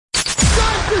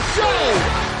the show!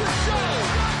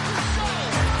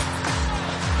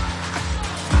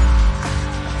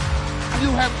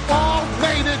 You have all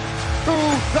made it to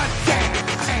the dance.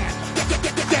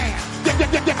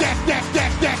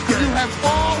 You have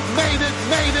all made it.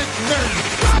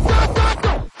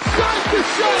 Start the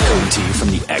show! Coming to you from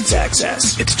the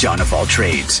X-Axis, it's John of All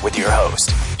Trades with your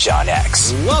host, John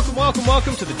X.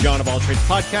 Welcome to the John of All Trades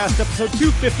podcast, episode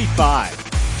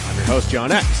 255. I'm your host,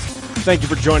 John X. Thank you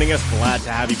for joining us. Glad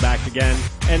to have you back again.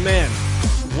 And man,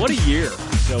 what a year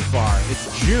so far.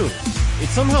 It's June. It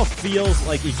somehow feels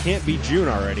like it can't be June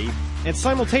already. And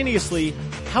simultaneously,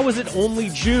 how is it only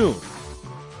June?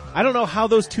 I don't know how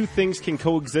those two things can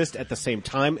coexist at the same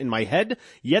time in my head,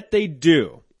 yet they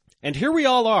do. And here we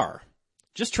all are,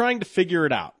 just trying to figure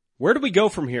it out. Where do we go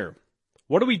from here?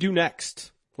 What do we do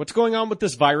next? What's going on with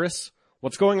this virus?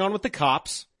 What's going on with the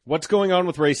cops? What's going on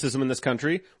with racism in this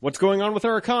country? What's going on with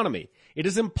our economy? It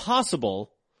is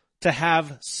impossible to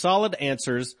have solid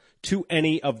answers to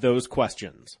any of those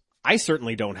questions. I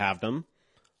certainly don't have them.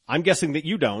 I'm guessing that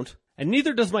you don't, and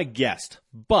neither does my guest.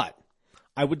 But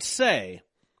I would say,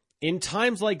 in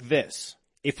times like this,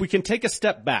 if we can take a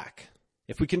step back,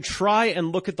 if we can try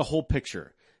and look at the whole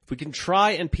picture, if we can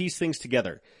try and piece things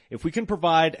together, if we can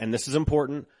provide, and this is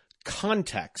important,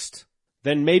 context,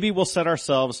 then maybe we'll set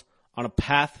ourselves on a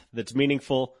path that's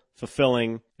meaningful,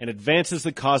 fulfilling, and advances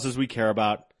the causes we care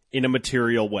about in a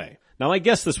material way. Now, my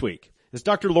guest this week is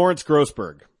Dr. Lawrence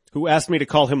Grossberg, who asked me to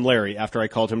call him Larry after I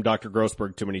called him Dr.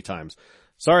 Grossberg too many times.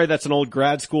 Sorry, that's an old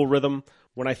grad school rhythm.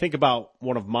 When I think about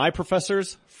one of my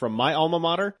professors from my alma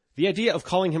mater, the idea of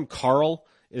calling him Carl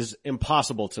is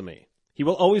impossible to me. He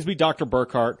will always be Dr.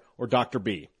 Burkhart or Dr.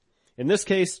 B. In this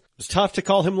case, it was tough to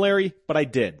call him Larry, but I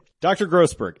did. Dr.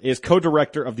 Grossberg is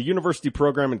co-director of the University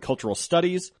Program in Cultural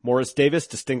Studies, Morris Davis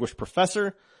Distinguished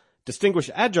Professor, Distinguished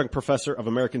Adjunct Professor of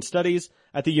American Studies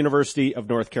at the University of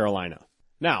North Carolina.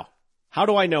 Now, how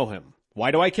do I know him? Why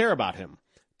do I care about him?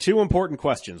 Two important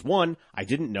questions. One, I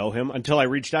didn't know him until I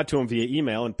reached out to him via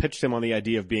email and pitched him on the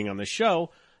idea of being on this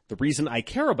show. The reason I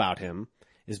care about him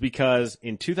is because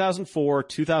in 2004,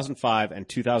 2005, and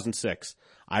 2006,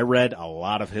 I read a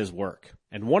lot of his work.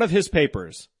 And one of his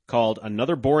papers, called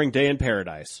Another Boring Day in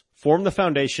Paradise, formed the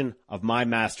foundation of my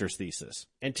master's thesis.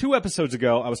 And 2 episodes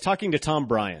ago, I was talking to Tom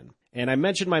Bryan, and I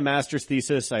mentioned my master's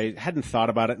thesis. I hadn't thought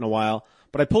about it in a while,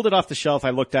 but I pulled it off the shelf. I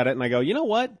looked at it, and I go, you know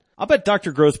what? I'll bet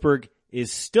Dr. Grossberg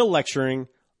is still lecturing.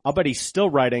 I'll bet he's still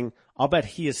writing. I'll bet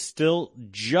he is still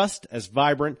just as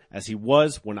vibrant as he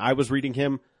was when I was reading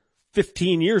him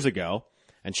 15 years ago.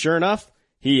 And sure enough,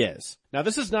 he is. Now,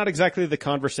 this is not exactly the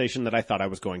conversation that I thought I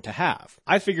was going to have.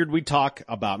 I figured we'd talk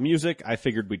about music. I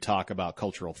figured we'd talk about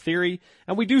cultural theory.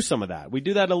 And we do some of that. We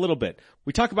do that a little bit.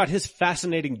 We talk about his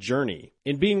fascinating journey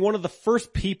in being one of the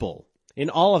first people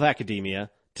in all of academia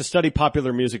to study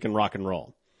popular music and rock and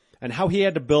roll, and how he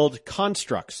had to build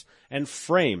constructs and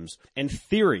frames and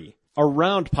theory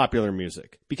around popular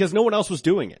music because no one else was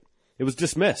doing it. It was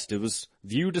dismissed. It was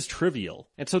viewed as trivial.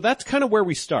 And so that's kind of where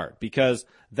we start, because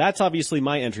that's obviously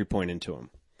my entry point into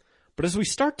him. But as we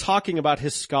start talking about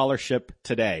his scholarship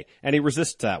today, and he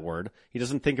resists that word, he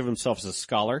doesn't think of himself as a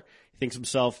scholar. He thinks of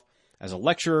himself as a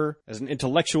lecturer, as an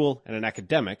intellectual, and an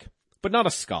academic, but not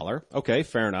a scholar. Okay,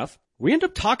 fair enough. We end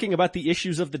up talking about the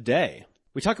issues of the day.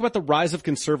 We talk about the rise of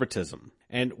conservatism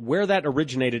and where that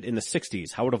originated in the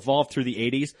 60s, how it evolved through the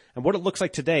 80s, and what it looks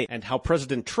like today, and how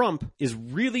President Trump is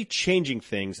really changing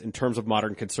things in terms of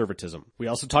modern conservatism. We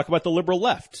also talk about the liberal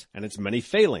left and its many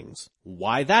failings,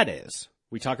 why that is.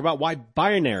 We talk about why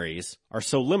binaries are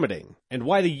so limiting and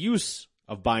why the use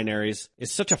of binaries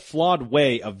is such a flawed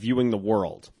way of viewing the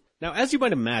world. Now, as you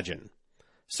might imagine,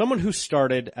 someone who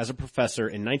started as a professor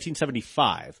in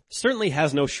 1975 certainly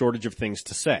has no shortage of things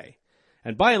to say.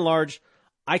 And by and large,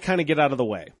 I kind of get out of the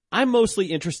way. I'm mostly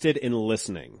interested in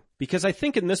listening because I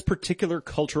think in this particular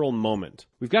cultural moment,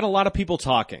 we've got a lot of people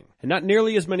talking and not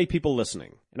nearly as many people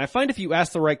listening. And I find if you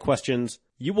ask the right questions,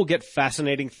 you will get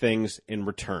fascinating things in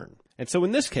return. And so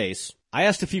in this case, I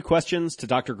asked a few questions to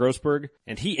Dr. Grossberg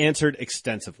and he answered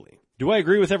extensively. Do I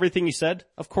agree with everything he said?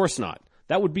 Of course not.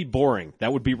 That would be boring.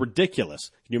 That would be ridiculous.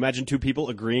 Can you imagine two people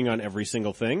agreeing on every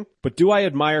single thing? But do I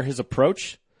admire his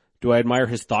approach? Do I admire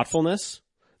his thoughtfulness?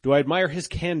 Do I admire his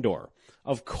candor?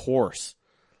 Of course.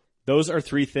 Those are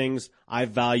 3 things I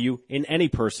value in any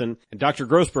person, and Dr.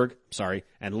 Grossberg,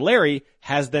 and Larry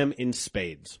has them in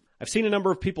spades. I've seen a number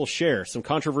of people share some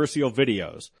controversial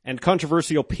videos and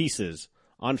controversial pieces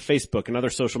on Facebook and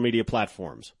other social media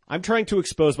platforms. I'm trying to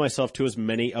expose myself to as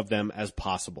many of them as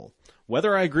possible.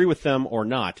 Whether I agree with them or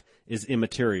not is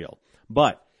immaterial.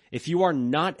 But if you are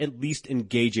not at least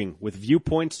engaging with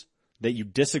viewpoints that you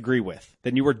disagree with,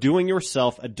 then you are doing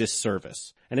yourself a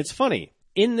disservice. And it's funny,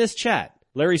 in this chat,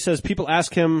 Larry says people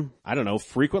ask him, I don't know,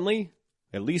 frequently,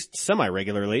 at least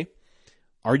semi-regularly,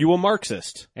 are you a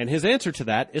Marxist? And his answer to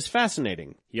that is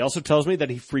fascinating. He also tells me that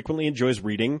he frequently enjoys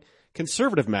reading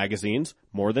conservative magazines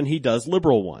more than he does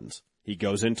liberal ones. He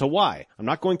goes into why. I'm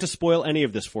not going to spoil any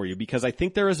of this for you because I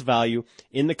think there is value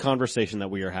in the conversation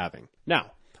that we are having.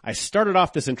 Now, I started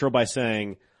off this intro by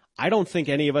saying I don't think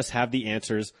any of us have the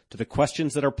answers to the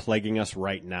questions that are plaguing us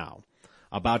right now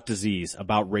about disease,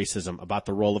 about racism, about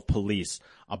the role of police,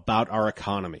 about our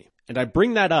economy. And I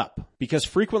bring that up because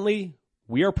frequently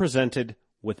we are presented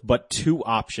with but two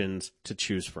options to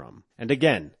choose from. And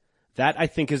again, that I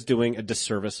think is doing a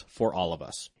disservice for all of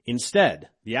us. Instead,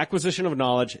 the acquisition of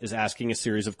knowledge is asking a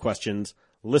series of questions,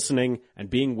 listening, and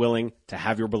being willing to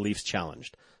have your beliefs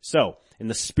challenged. So, in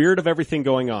the spirit of everything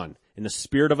going on, in the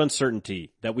spirit of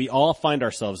uncertainty that we all find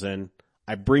ourselves in,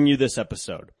 I bring you this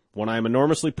episode, one I am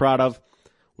enormously proud of,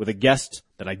 with a guest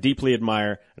that I deeply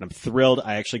admire, and I'm thrilled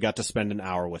I actually got to spend an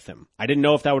hour with him. I didn't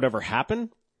know if that would ever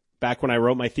happen back when I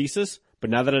wrote my thesis, but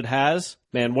now that it has,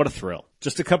 man, what a thrill.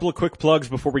 Just a couple of quick plugs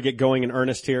before we get going in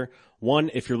earnest here.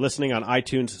 One, if you're listening on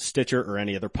iTunes, Stitcher, or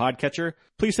any other podcatcher,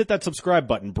 please hit that subscribe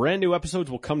button. Brand new episodes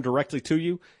will come directly to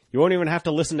you. You won't even have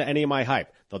to listen to any of my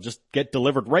hype. They'll just get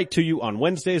delivered right to you on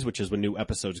Wednesdays, which is when new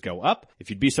episodes go up.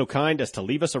 If you'd be so kind as to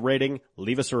leave us a rating,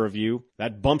 leave us a review,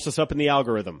 that bumps us up in the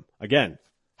algorithm. Again,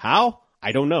 how?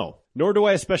 I don't know. Nor do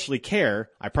I especially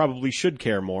care. I probably should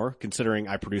care more, considering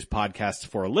I produce podcasts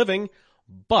for a living,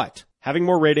 but having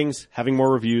more ratings, having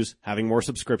more reviews, having more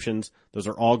subscriptions, those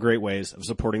are all great ways of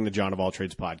supporting the John of All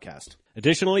Trades podcast.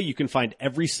 Additionally, you can find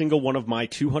every single one of my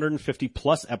 250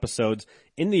 plus episodes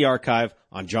in the archive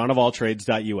on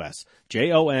jonofalltrades.us,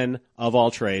 Jon of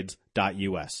all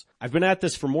trades.us. I've been at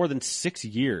this for more than 6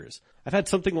 years. I've had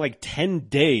something like 10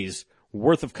 days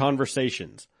worth of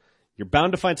conversations. You're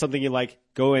bound to find something you like.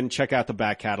 Go and check out the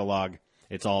back catalog.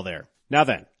 It's all there. Now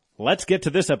then, let's get to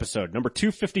this episode. Number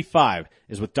 255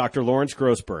 is with Dr. Lawrence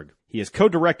Grossberg. He is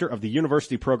co-director of the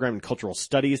University Program in Cultural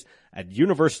Studies at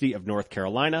University of North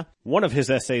Carolina. One of his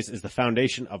essays is the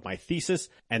foundation of my thesis,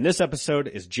 and this episode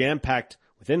is jam-packed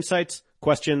with insights,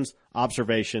 questions,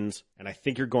 observations, and I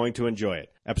think you're going to enjoy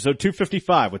it. Episode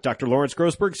 255 with Dr. Lawrence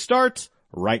Grossberg starts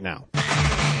right now.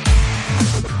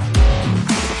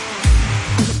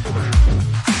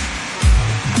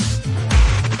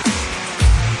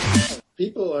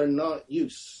 People are not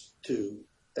used to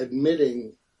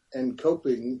admitting and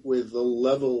coping with the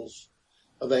levels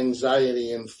of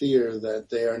anxiety and fear that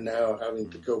they are now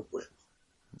having to cope with.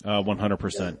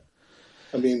 100%. Yeah.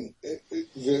 I mean,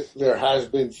 there has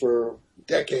been for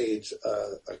decades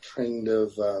a kind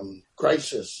of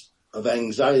crisis of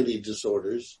anxiety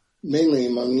disorders, mainly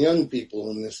among young people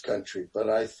in this country. But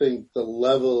I think the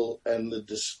level and the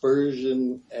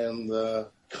dispersion and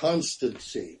the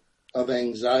constancy of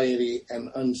anxiety and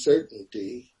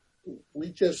uncertainty,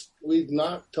 we've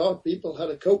not taught people how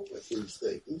to cope with these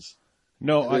things.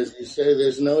 No, as you say,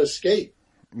 there's no escape.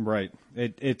 Right.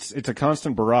 It's a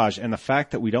constant barrage, and the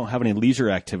fact that we don't have any leisure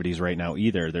activities right now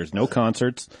either. There's no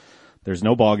concerts, there's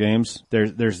no ball games,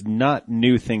 there's not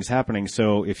new things happening.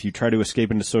 So if you try to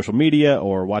escape into social media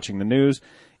or watching the news,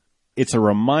 it's a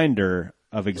reminder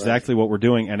of exactly what we're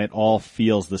doing, and it all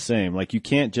feels the same. Like you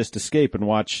can't just escape and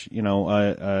watch,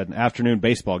 an afternoon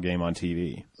baseball game on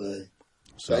TV. Right.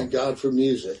 So, thank God for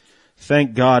music.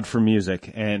 Thank God for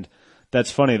music. And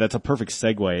that's funny. That's a perfect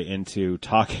segue into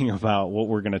talking about what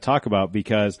we're going to talk about,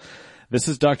 because this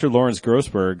is Dr. Lawrence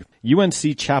Grossberg,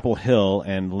 UNC Chapel Hill,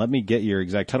 and let me get your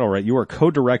exact title right. You are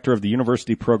co-director of the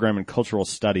University Program in Cultural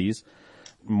Studies,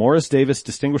 Morris Davis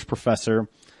Distinguished Professor,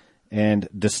 and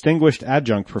Distinguished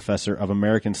Adjunct Professor of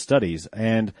American Studies.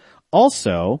 And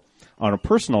also, on a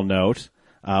personal note,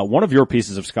 one of your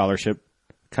pieces of scholarship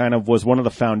kind of was one of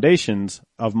the foundations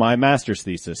of my master's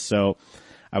thesis. So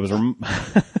I was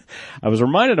I was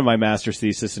reminded of my master's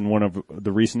thesis in one of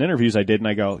the recent interviews I did, and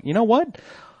I go, you know what?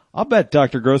 I'll bet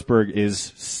Dr. Grossberg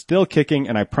is still kicking,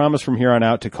 and I promise from here on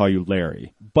out to call you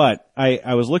Larry. But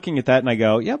I was looking at that and I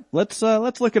go, yep, let's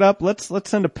look it up. Let's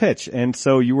send a pitch. And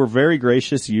so you were very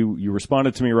gracious. You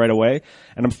responded to me right away,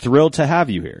 and I'm thrilled to have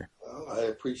you here. Well, I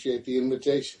appreciate the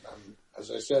invitation.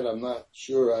 As I said, I'm not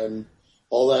sure I'm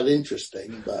all that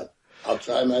interesting, but I'll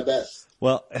try my best.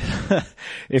 Well,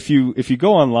 if you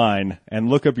go online and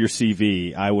look up your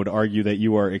CV, I would argue that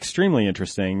you are extremely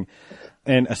interesting.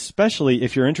 And especially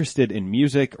if you're interested in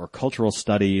music or cultural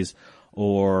studies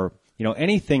or,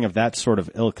 anything of that sort of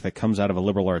ilk that comes out of a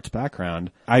liberal arts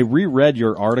background. I reread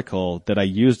your article that I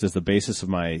used as the basis of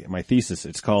my thesis.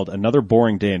 It's called Another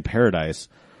Boring Day in Paradise,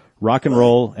 Rock and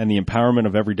Roll and the Empowerment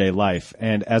of Everyday Life.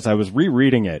 And as I was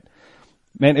rereading it,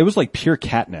 man, it was like pure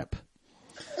catnip.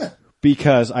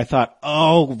 Because I thought,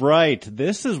 oh, right,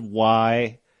 this is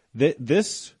why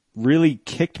this really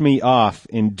kicked me off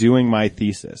in doing my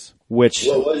thesis. What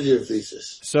was your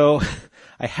thesis? So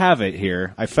I have it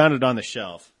here. I found it on the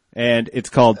shelf. And it's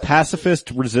called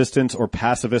Pacifist Resistance or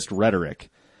Pacifist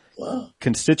Rhetoric. Wow.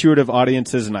 Constitutive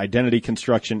Audiences and Identity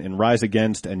Construction in Rise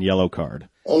Against and Yellow Card.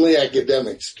 Only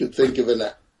academics could think of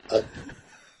a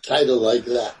title like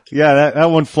that. Yeah,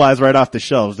 that one flies right off the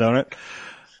shelves, don't it?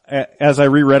 As I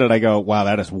reread it, I go, wow,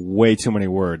 that is way too many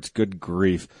words. Good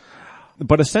grief.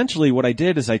 But essentially what I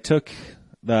did is I took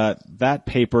that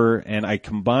paper and I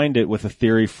combined it with a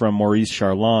theory from Maurice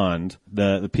Charland,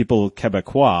 the People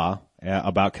Québécois,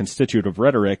 about constitutive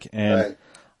rhetoric. And right.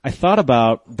 I thought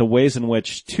about the ways in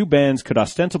which two bands could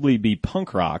ostensibly be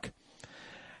punk rock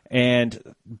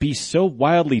and be so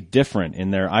wildly different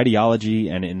in their ideology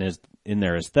and in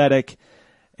their aesthetic.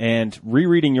 And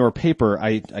rereading your paper,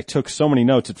 I took so many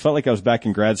notes. It felt like I was back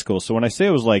in grad school. So when I say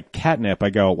it was like catnip, I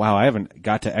go, wow, I haven't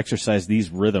got to exercise these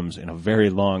rhythms in a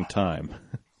very long time.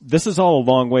 This is all a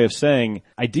long way of saying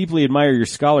I deeply admire your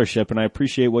scholarship and I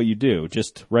appreciate what you do,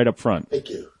 just right up front. Thank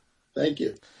you. Thank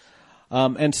you.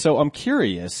 And so I'm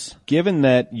curious, given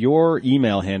that your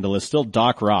email handle is still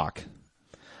Doc Rock,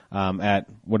 at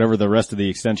whatever the rest of the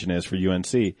extension is for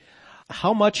UNC,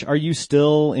 how much are you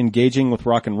still engaging with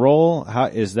rock and roll?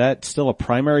 Is that still a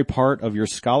primary part of your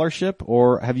scholarship,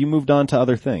 or have you moved on to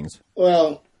other things?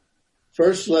 Well,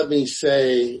 first let me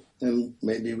say, and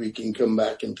maybe we can come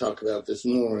back and talk about this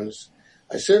more, is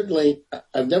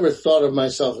I've never thought of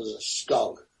myself as a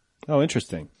scholar. Oh,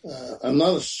 interesting. I'm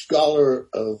not a scholar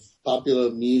of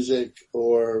popular music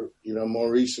or,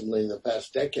 more recently in the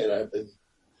past decade, I've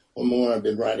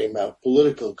been writing about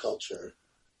political culture.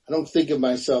 I don't think of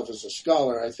myself as a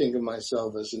scholar. I think of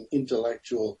myself as an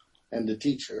intellectual and a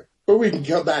teacher. But we can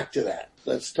come back to that.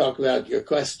 Let's talk about your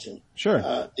question. Sure.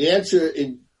 The answer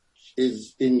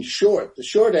is in short. The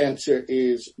short answer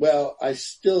is, well, I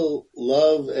still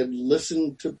love and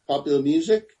listen to popular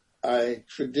music. I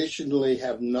traditionally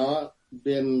have not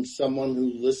been someone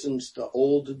who listens to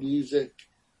old music.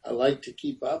 I like to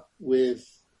keep up with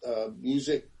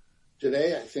music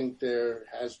today. I think there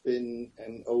has been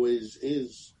and always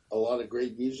is a lot of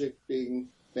great music being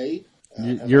made.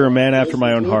 You're a man after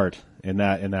my own heart in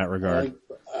that regard.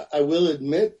 I will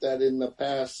admit that in the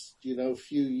past,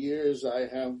 few years, I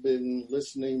have been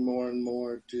listening more and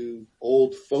more to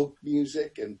old folk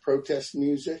music and protest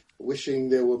music, wishing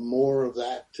there were more of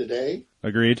that today.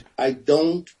 Agreed. I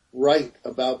don't write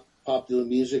about popular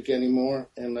music anymore,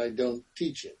 and I don't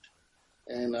teach it.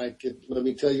 And let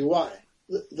me tell you why.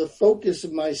 The focus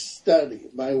of my study,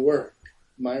 my work,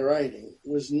 my writing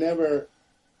was never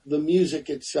the music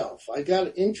itself. I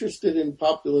got interested in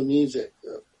popular music,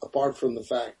 apart from the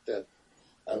fact that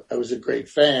I was a great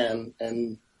fan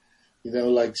and,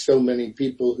 like so many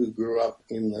people who grew up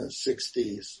in the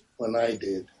 60s when I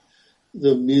did,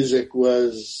 the music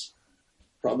was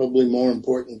probably more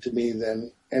important to me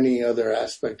than any other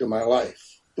aspect of my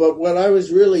life. But what I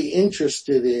was really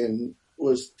interested in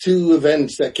was two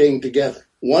events that came together.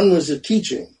 One was a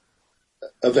teaching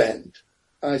event.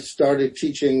 I started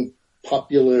teaching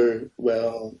popular,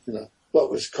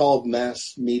 what was called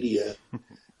mass media.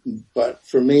 But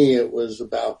for me, it was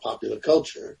about popular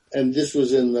culture. And this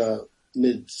was in the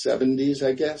mid-70s,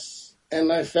 I guess.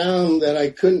 And I found that I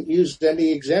couldn't use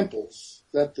any examples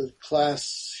that the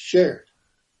class shared.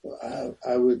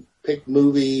 I would pick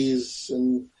movies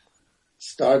and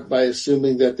start by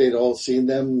assuming that they'd all seen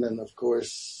them. And, of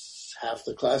course, half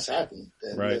the class hadn't.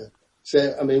 And, right.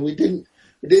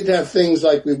 We didn't have things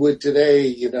like we would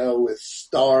today, with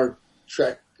Star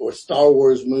Trek or Star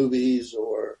Wars movies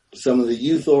or some of the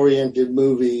youth-oriented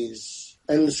movies.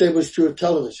 And the same was true of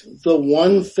television. The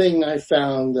one thing I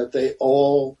found that they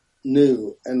all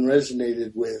knew and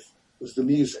resonated with was the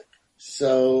music.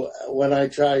 So when I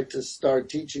tried to start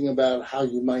teaching about how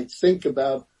you might think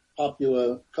about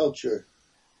popular culture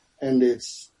and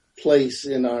its place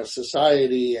in our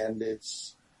society and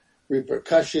its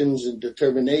repercussions and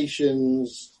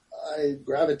determinations, I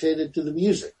gravitated to the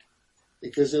music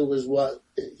because it was what,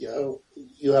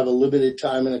 you have a limited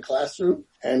time in a classroom,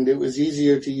 and it was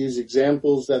easier to use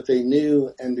examples that they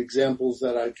knew and examples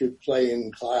that I could play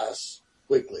in class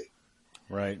quickly.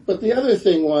 Right. But the other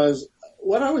thing was,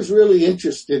 what I was really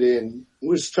interested in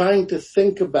was trying to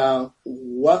think about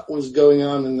what was going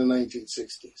on in the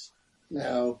 1960s.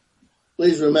 Now,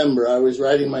 please remember, I was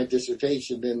writing my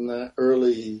dissertation in the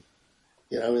early,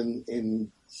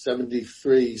 in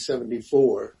 73,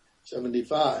 74,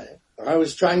 75. I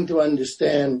was trying to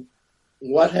understand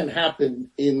what had happened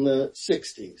in the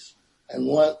 60s and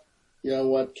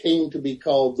what came to be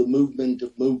called the movement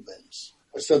of movements,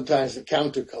 or sometimes the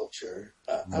counterculture.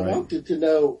 I wanted to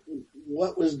know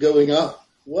what was going on.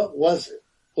 What was it?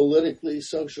 Politically,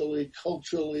 socially,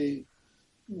 culturally,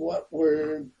 what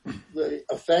were the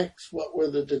effects? What were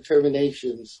the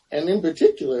determinations? And in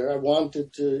particular,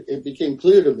 it became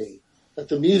clear to me that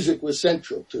the music was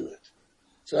central to it.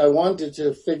 So I wanted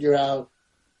to figure out,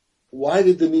 why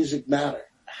did the music matter?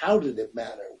 How did it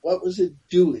matter? What was it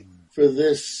doing for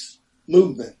this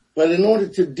movement? But in order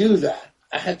to do that,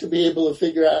 I had to be able to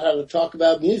figure out how to talk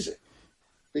about music.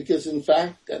 Because in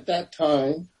fact, at that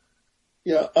time,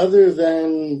 other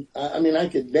than, I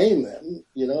could name them,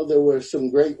 there were some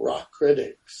great rock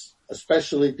critics,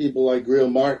 especially people like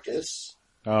Greil Marcus.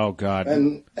 Oh, God.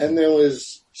 And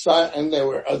there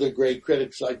were other great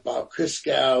critics like Bob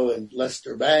Christgau and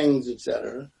Lester Bangs,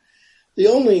 etc. The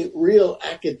only real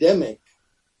academic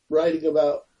writing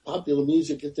about popular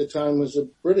music at the time was a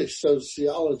British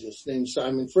sociologist named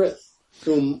Simon Frith,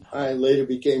 whom I later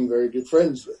became very good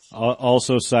friends with.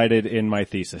 Also cited in my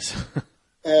thesis.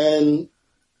 And,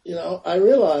 I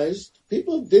realized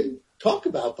people didn't talk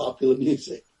about popular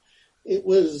music. It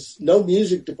was no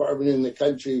music department in the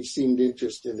country seemed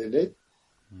interested in it.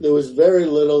 There was very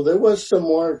little. There was some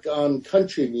work on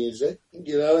country music, and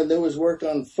there was work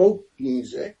on folk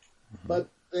music, but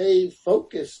they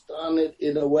focused on it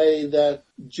in a way that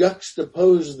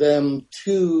juxtaposed them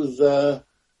to the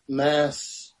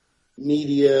mass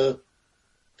media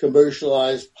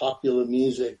commercialized popular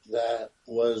music that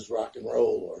was rock and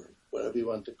roll, or whatever you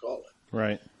want to call it.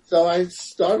 Right. So I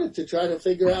started to try to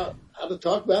figure out how to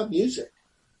talk about music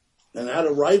and how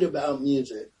to write about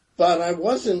music. But I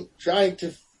wasn't trying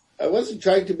to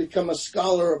become a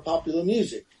scholar of popular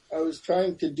music. I was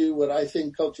trying to do what I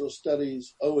think cultural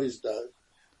studies always does,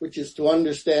 which is to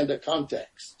understand a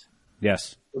context.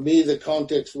 Yes. For me, the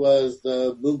context was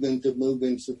the movement of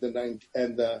movements of and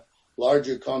the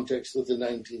larger context of the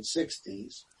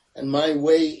 1960s. And my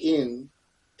way in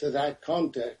to that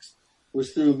context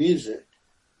was through music,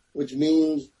 which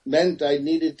meant I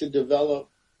needed to develop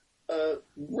a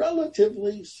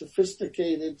relatively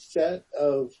sophisticated set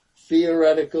of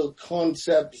theoretical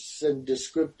concepts and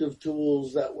descriptive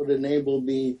tools that would enable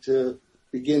me to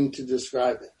begin to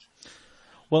describe it.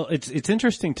 Well, it's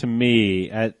interesting to me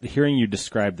at hearing you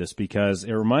describe this, because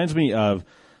it reminds me of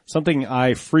something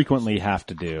I frequently have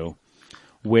to do,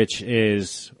 which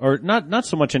is, or not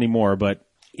so much anymore, but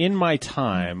in my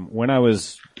time when I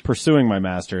was pursuing my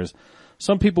master's,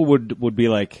 some people would be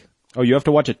like, oh, you have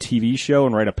to watch a TV show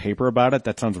and write a paper about it?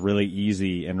 That sounds really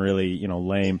easy and really,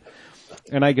 lame.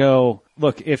 And I go,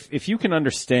 look, if you can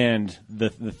understand the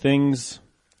things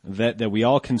that we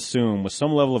all consume with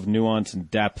some level of nuance and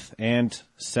depth and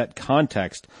set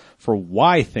context for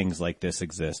why things like this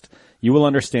exist, you will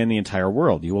understand the entire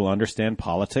world. You will understand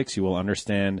politics. You will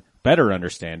better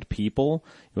understand people.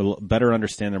 You will better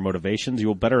understand their motivations. You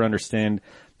will better understand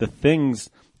the things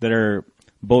that are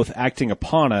both acting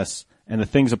upon us and the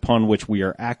things upon which we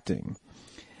are acting.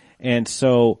 And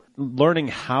so learning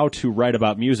how to write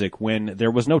about music when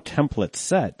there was no template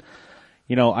set,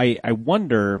 I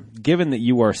wonder, given that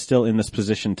you are still in this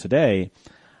position today,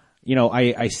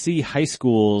 I see high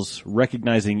schools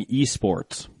recognizing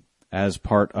esports as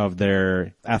part of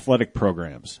their athletic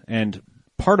programs. And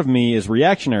part of me is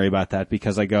reactionary about that,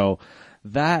 because I go,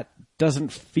 that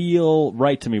doesn't feel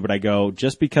right to me, but I go,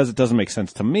 just because it doesn't make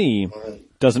sense to me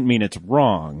doesn't mean it's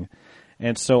wrong.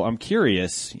 And so I'm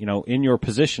curious, in your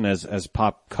position as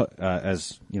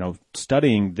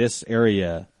studying this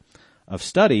area of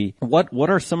study, what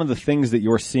are some of the things that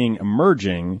you're seeing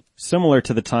emerging similar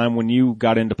to the time when you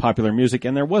got into popular music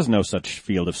and there was no such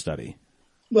field of study?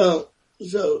 Well,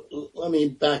 so let me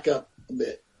back up a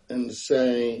bit and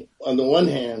say, on the one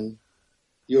hand,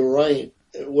 you're right.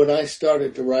 When I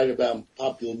started to write about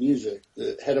popular music,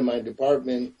 the head of my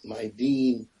department, my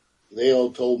dean, they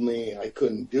all told me I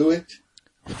couldn't do it,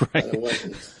 right, that I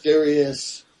wasn't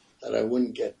serious, that I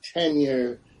wouldn't get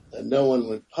tenure, that no one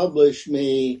would publish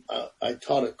me. I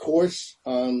taught a course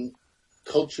on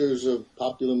cultures of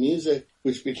popular music,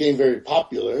 which became very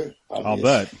popular, obviously. I'll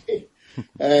bet.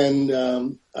 And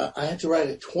I had to write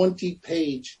a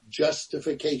 20-page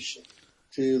justification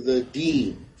to the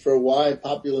dean for why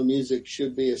popular music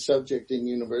should be a subject in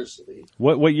university.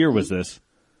 What year was this?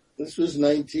 This was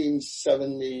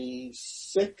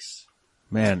 1976.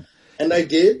 Man. And I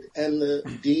did, and the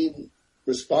dean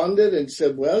responded and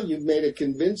said, well, you've made a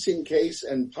convincing case,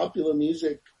 and popular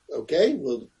music, okay,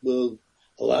 we'll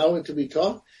allow it to be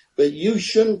taught, but you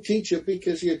shouldn't teach it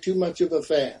because you're too much of a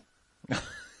fan.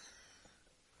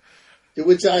 To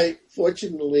which I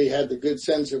fortunately had the good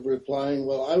sense of replying,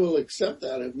 well, I will accept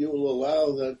that if you will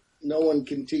allow that no one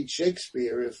can teach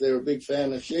Shakespeare if they're a big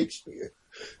fan of Shakespeare.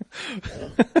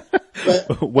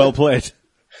 Well played.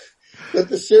 But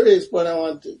the serious point I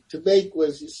wanted to make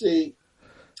was, you see,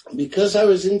 because I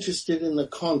was interested in the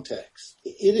context,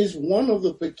 it is one of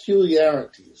the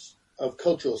peculiarities of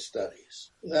cultural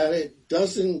studies that it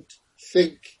doesn't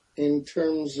think in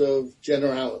terms of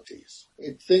generalities.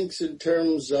 It thinks in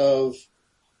terms of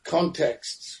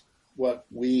contexts, what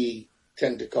we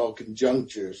tend to call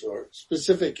conjunctures or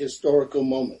specific historical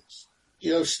moments.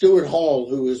 You know, Stuart Hall,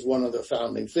 who is one of the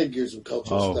founding figures of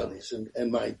cultural studies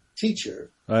and my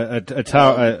teacher. A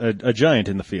giant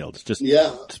in the field. Just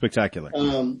spectacular.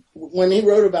 When he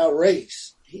wrote about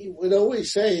race, he would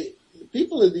always say,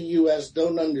 people in the U.S.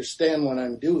 don't understand what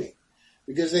I'm doing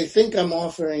because they think I'm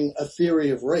offering a theory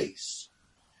of race.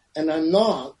 And I'm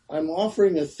not. I'm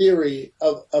offering a theory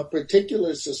of a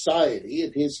particular society,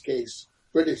 in his case,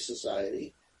 British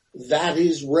society, that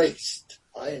is raced.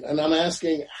 Right? And I'm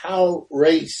asking how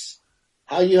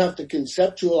you have to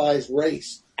conceptualize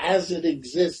race as it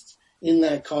exists in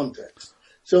that context.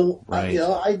 So,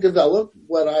 I developed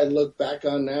what I look back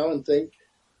on now and think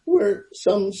were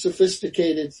some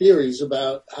sophisticated theories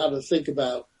about how to think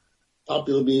about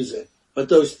popular music. But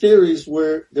those theories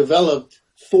were developed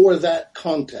for that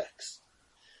context.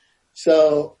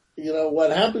 So,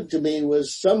 what happened to me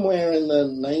was somewhere in the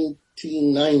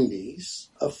 1990s,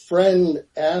 a friend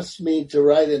asked me to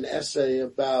write an essay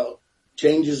about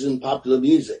changes in popular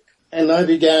music. And I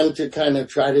began to kind of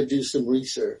try to do some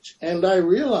research. And I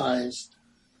realized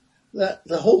that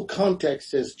the whole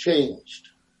context has changed.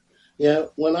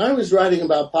 When I was writing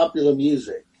about popular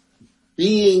music,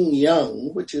 being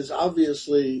young, which is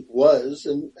obviously was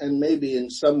and maybe in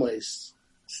some ways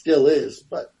still is,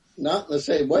 but not in the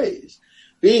same ways,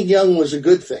 being young was a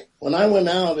good thing. When I went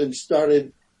out and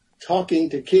started talking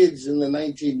to kids in the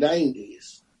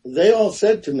 1990s, they all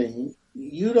said to me,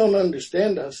 you don't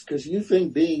understand us because you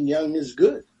think being young is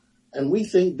good. And we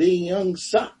think being young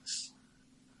sucks.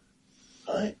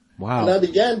 Right? Wow. And I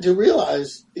began to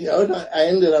realize, I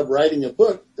ended up writing a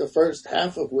book, the first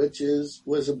half of which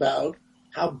was about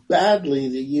how badly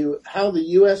how the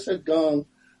U.S. had gone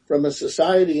from a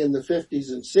society in the 50s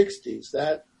and 60s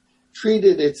that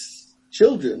treated its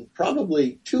children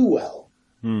probably too well.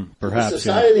 Perhaps. A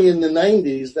society in the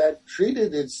 90s that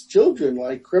treated its children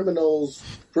like criminals,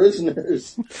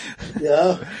 prisoners,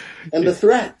 and a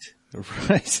threat.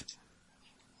 Right.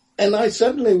 And I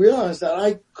suddenly realized that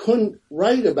I couldn't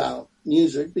write about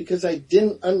music because I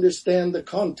didn't understand the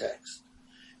context.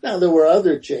 Now, there were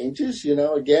other changes,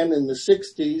 again, in the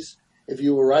 60s, if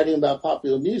you were writing about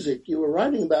popular music, you were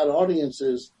writing about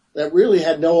audiences that really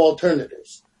had no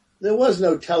alternatives. There was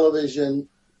no television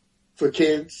for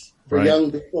kids, for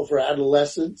young people, for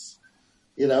adolescents,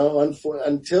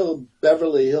 until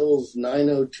Beverly Hills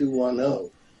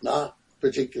 90210. Not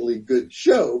particularly good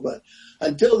show, but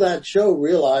until that show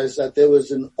realized that there was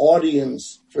an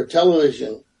audience for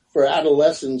television for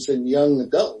adolescents and young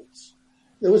adults.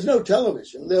 There was no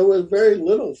television. There was very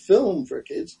little film for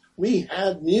kids. We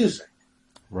had music.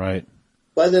 Right.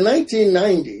 By the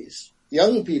 1990s,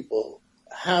 young people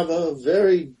have a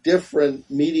very different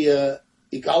media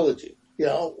ecology.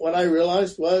 What I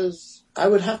realized was I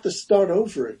would have to start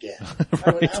over again. Right.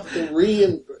 I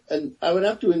would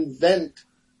have to invent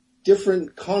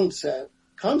different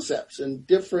concepts and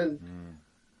different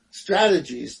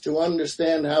strategies to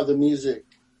understand how the music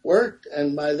worked.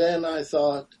 And by then I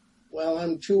thought, well,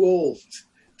 I'm too old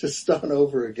to start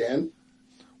over again.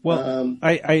 Well,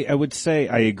 I would say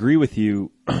I agree with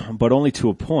you, but only to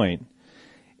a point,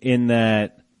 in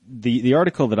that the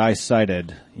article that I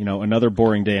cited, Another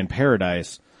Boring Day in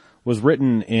Paradise, was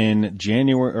written in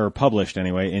January, or published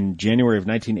anyway, in January of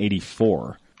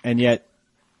 1984. And yet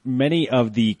many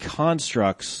of the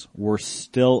constructs were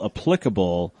still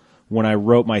applicable when I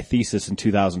wrote my thesis in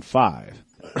 2005.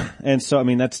 And so,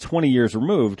 that's 20 years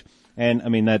removed. And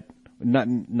that,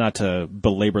 not to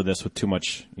belabor this with too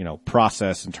much,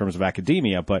 process in terms of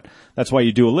academia, but that's why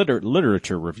you do a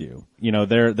literature review.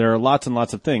 There are lots and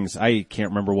lots of things. I can't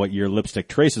remember what year Lipstick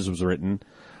Traces was written,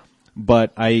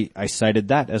 but I cited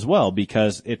that as well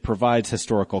because it provides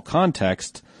historical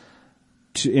context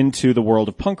into the world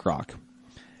of punk rock.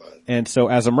 And so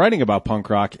as I'm writing about punk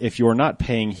rock, if you're not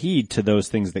paying heed to those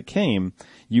things that came,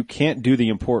 you can't do the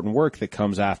important work that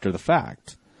comes after the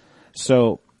fact.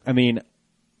 So,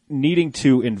 needing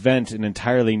to invent an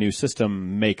entirely new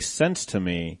system makes sense to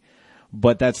me,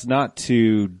 but that's not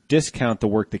to discount the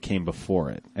work that came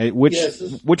before it,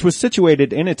 which was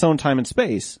situated in its own time and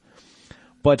space.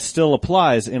 but still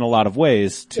applies in a lot of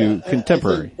ways to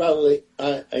contemporary. I think probably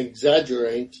I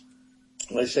exaggerate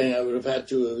by saying I would have had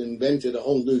to have invented a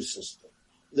whole new system.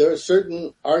 There are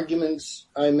certain arguments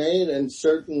I made and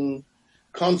certain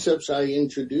concepts I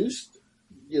introduced.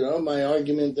 You know, my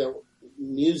argument that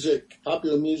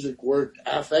popular music worked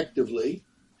affectively,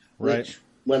 right, which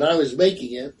when I was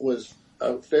making it was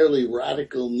a fairly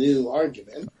radical new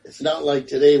argument. It's not like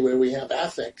today where we have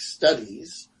affect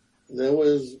studies. There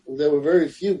were very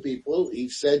few people,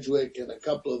 Eve Sedgwick and a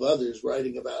couple of others,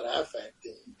 writing about affect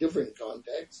in different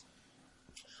contexts.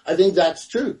 I think that's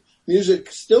true.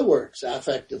 Music still works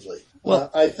affectively.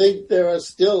 Well, I think there are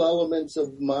still elements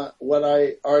of what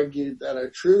I argued that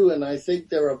are true, and I think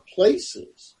there are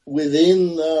places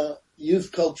within the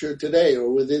youth culture today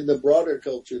or within the broader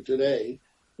culture today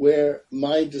where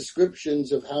my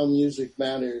descriptions of how music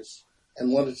matters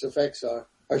and what its effects are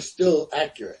still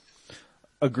accurate.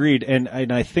 Agreed.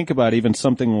 And I think about even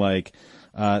something like,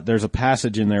 there's a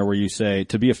passage in there where you say,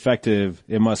 to be effective,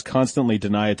 it must constantly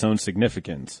deny its own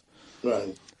significance.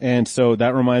 Right. And so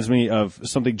that reminds me of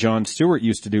something Jon Stewart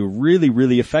used to do really,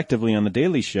 really effectively on The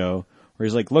Daily Show, where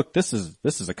he's like, look, this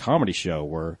is a comedy show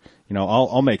where, you know,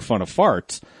 I'll make fun of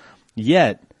farts.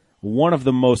 Yet, one of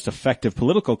the most effective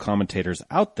political commentators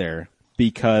out there,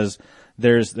 because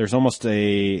there's almost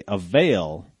a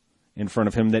veil in front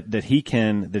of him that he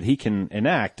can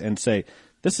enact and say,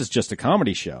 this is just a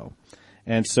comedy show.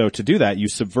 And so to do that, you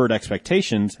subvert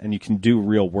expectations and you can do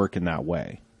real work in that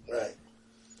way. Right.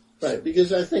 Right.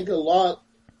 Because I think a large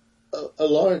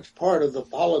part of the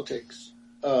politics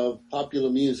of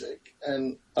popular music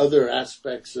and other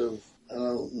aspects of, I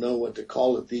don't know what to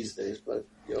call it these days, but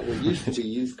you know, what used to be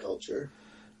youth culture.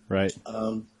 Right.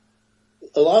 A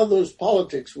lot of those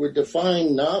politics were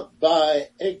defined not by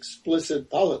explicit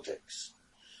politics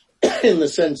in the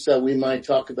sense that we might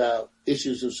talk about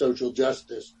issues of social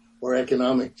justice or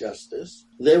economic justice.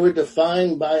 They were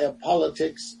defined by a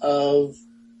politics of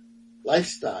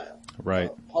lifestyle, right?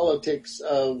 Politics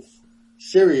of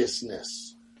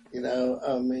seriousness. You know,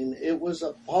 I mean, it was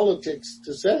a politics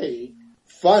to say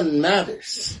fun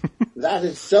matters. That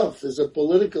itself is a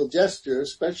political gesture,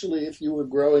 especially if you were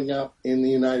growing up in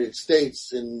the United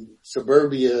States, in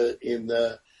suburbia in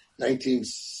the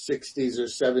 1960s or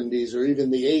 70s or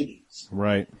even the 80s.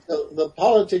 Right. So the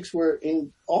politics were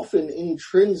often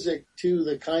intrinsic to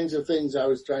the kinds of things I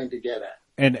was trying to get at.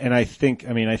 And I think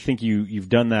you've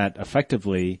done that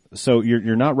effectively. So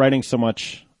you're not writing so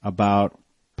much about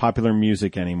popular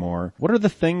music anymore. What are the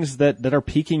things that are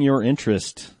piquing your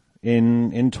interest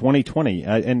in 2020?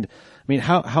 And I mean,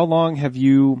 how long have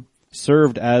you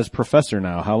served as professor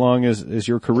now? How long is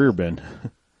your career been?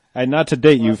 And not to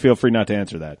date you, feel free not to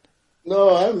answer that.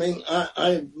 No, I mean,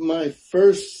 my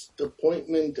first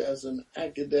appointment as an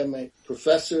academic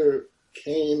professor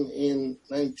came in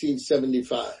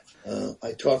 1975.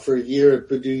 I taught for a year at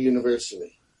Purdue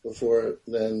University before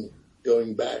then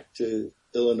going back to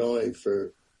Illinois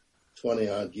for 20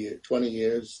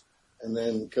 years and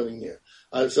then coming here.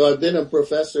 So I've been a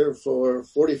professor for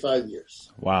 45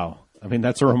 years. Wow. I mean,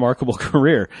 that's a remarkable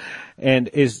career. And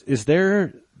is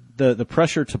there the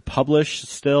pressure to publish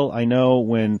still? I know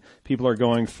when people are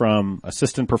going from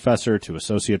assistant professor to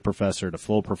associate professor to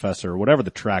full professor, whatever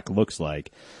the track looks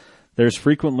like, there's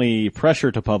frequently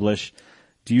pressure to publish.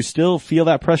 Do you still feel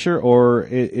that pressure, or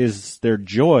is there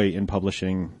joy in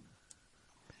publishing?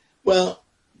 Well,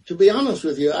 to be honest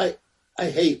with you, I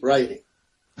hate writing.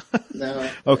 Now,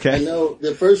 okay. I know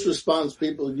the first response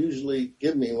people usually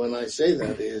give me when I say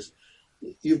that is,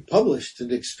 you've published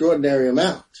an extraordinary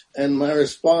amount. And my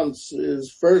response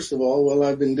is, first of all, well,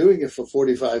 I've been doing it for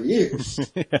 45 years.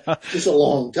 Yeah. It's a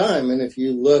long time. And if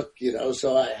you look, you know,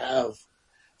 so I have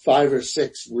 5 or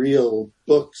 6 real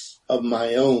books of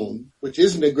my own, which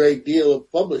isn't a great deal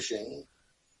of publishing,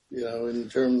 you know, in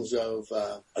terms of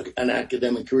an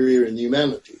academic career in the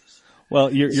humanities. Well,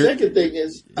 the second thing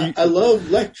is I love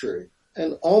lecturing,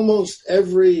 and almost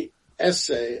every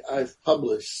essay I've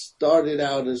published started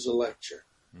out as a lecture.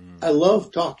 I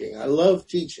love talking. I love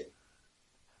teaching.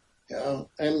 You know,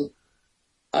 and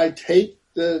I take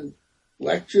the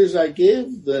lectures I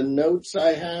give, the notes I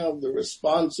have, the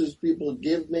responses people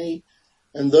give me,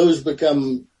 and those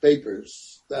become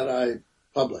papers that I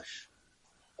publish.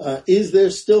 Is there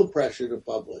still pressure to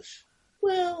publish?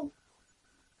 Well,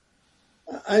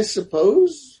 I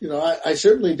suppose, you know, I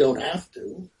certainly don't have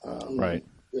to. Right.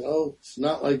 You know, it's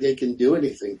not like they can do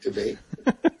anything to me.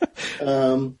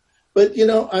 But, you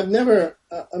know, I've never,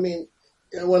 I mean,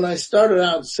 when I started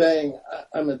out saying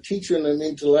I'm a teacher and an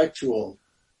intellectual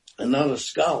and not a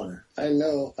scholar, I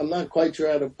know I'm not quite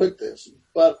sure how to put this,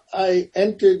 but I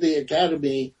entered the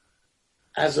academy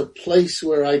as a place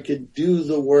where I could do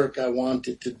the work I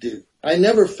wanted to do. I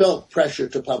never felt pressure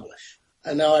to publish.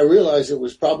 And now I realize it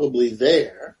was probably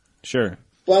there. Sure.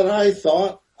 But I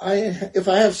thought, if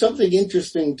I have something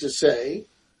interesting to say,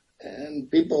 and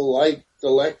people like the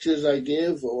lectures I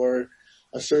give, or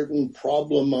a certain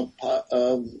problem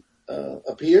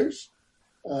appears,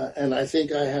 and I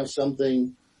think I have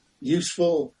something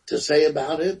useful to say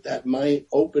about it that might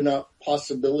open up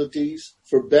possibilities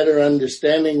for better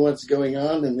understanding what's going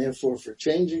on and therefore for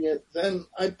changing it, then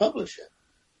I publish it.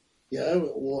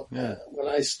 When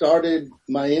I started,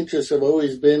 my interests have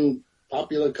always been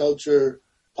popular culture,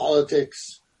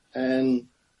 politics, and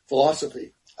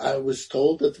philosophy. I was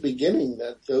told at the beginning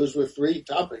that those were 3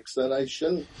 topics that I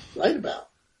shouldn't write about.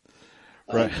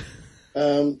 Right.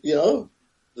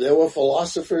 There were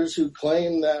philosophers who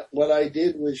claimed that what I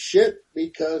did was shit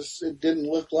because it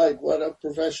didn't look like what a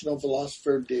professional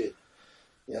philosopher did.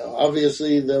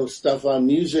 Obviously the stuff on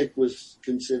music was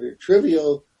considered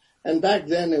trivial. And back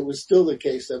then it was still the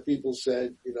case that people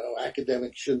said,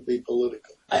 academics shouldn't be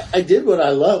political. I did what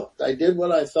I loved. I did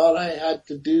what I thought I had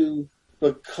to do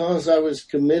because I was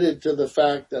committed to the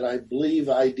fact that I believe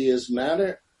ideas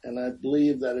matter. And I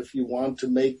believe that if you want to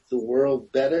make the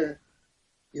world better,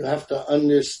 you have to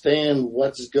understand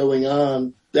what's going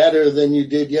on better than you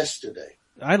did yesterday.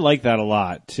 I like that a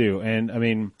lot too. And I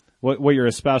mean, what you're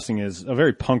espousing is a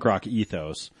very punk rock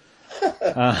ethos.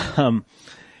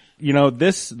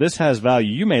 This has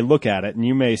value. You may look at it and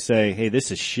you may say, hey,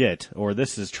 this is shit, or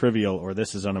this is trivial, or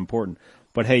this is unimportant.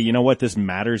 But hey, you know what? This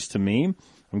matters to me.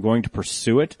 I'm going to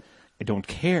pursue it. I don't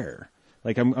care.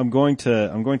 Like I'm going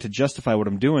to justify what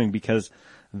I'm doing because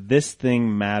this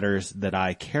thing matters that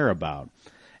I care about.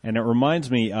 And it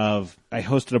reminds me of, I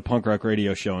hosted a punk rock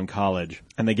radio show in college,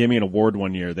 and they gave me an award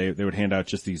one year. They would hand out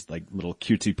just these like little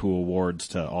cutesy poo awards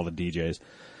to all the DJs.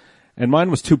 And mine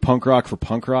was too punk rock for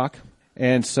punk rock.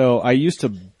 And so I used to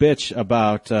bitch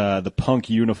about the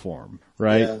punk uniform,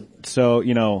 right? Yeah. So,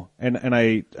 and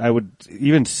I would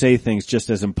even say things just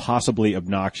as impossibly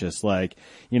obnoxious, like,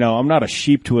 I'm not a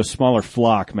sheep to a smaller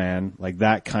flock, man, like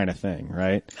that kind of thing,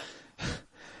 right?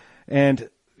 And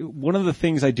one of the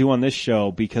things I do on this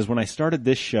show, because when I started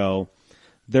this show,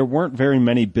 there weren't very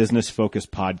many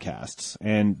business-focused podcasts.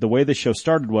 And the way the show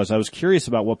started was I was curious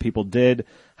about what people did,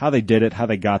 how they did it, how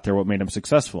they got there, what made them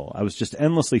successful. I was just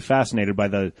endlessly fascinated by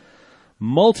the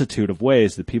multitude of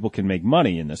ways that people can make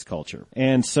money in this culture.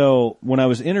 And so when I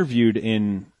was interviewed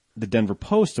in the Denver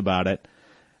Post about it,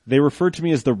 they referred to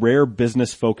me as the rare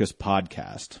business-focused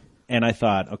podcast. And I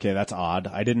thought, okay, that's odd.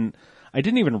 I didn't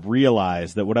even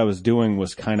realize that what I was doing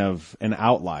was kind of an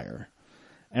outlier.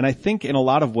 And I think in a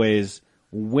lot of ways,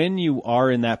 when you are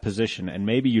in that position and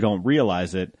maybe you don't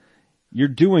realize it, you're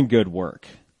doing good work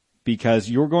because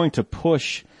you're going to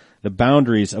push the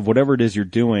boundaries of whatever it is you're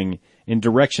doing in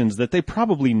directions that they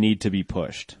probably need to be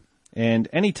pushed. And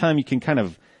anytime you can kind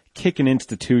of kick an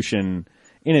institution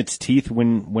in its teeth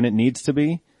when it needs to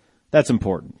be, that's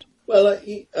important. Well,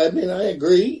 I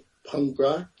agree. Punk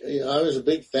rock. I was a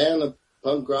big fan of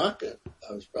punk rock.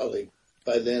 I was probably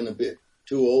by then a bit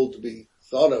too old to be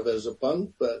thought of as a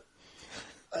punk, but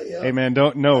hey man,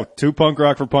 too punk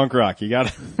rock for punk rock. You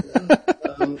got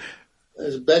the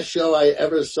best show I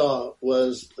ever saw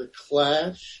was The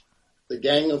Clash, The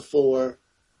Gang of Four,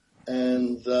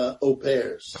 and the Au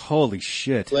Pairs. Holy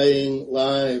shit! Playing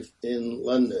live in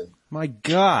London. My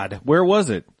God, where was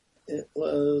it? It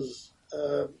was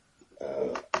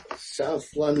South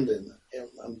London.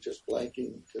 I'm just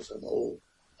blanking because I'm old.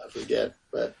 I forget,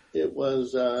 but it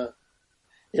was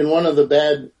in one of the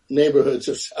bad neighborhoods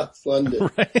of South London.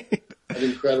 Right. An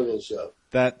incredible show.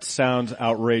 That sounds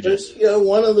outrageous. But,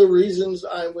 one of the reasons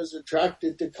I was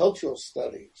attracted to cultural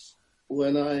studies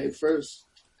when I first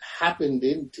happened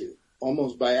into,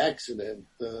 almost by accident,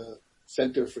 the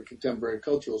Center for Contemporary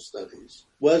Cultural Studies,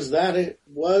 was that it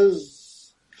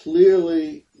was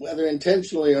clearly, whether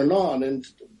intentionally or not, and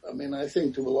I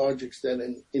think to a large extent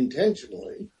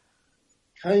intentionally,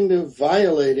 kind of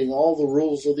violating all the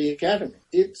rules of the academy.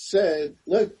 It said,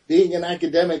 look, being an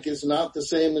academic is not the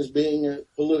same as being a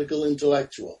political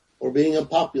intellectual or being a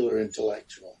popular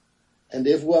intellectual. And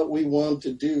if what I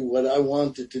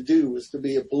wanted to do was to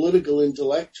be a political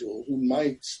intellectual who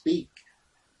might speak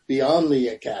beyond the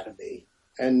academy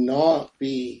and not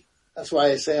be, that's why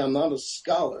I say I'm not a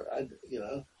scholar,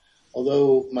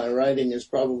 although my writing is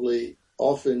probably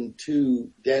often too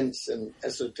dense and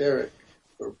esoteric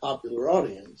for a popular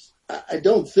audience. I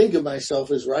don't think of myself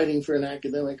as writing for an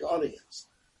academic audience.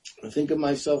 I think of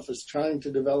myself as trying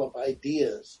to develop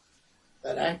ideas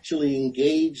that actually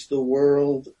engage the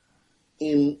world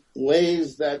in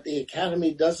ways that the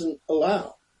academy doesn't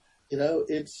allow.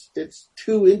 it's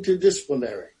too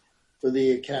interdisciplinary for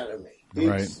the academy.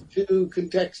 It's too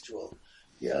contextual.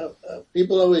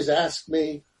 People always ask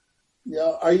me,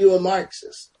 are you a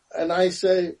Marxist? And I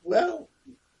say, well,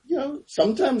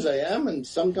 sometimes I am and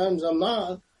sometimes I'm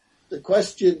not. The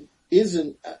question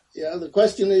isn't, the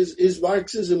question is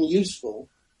Marxism useful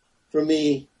for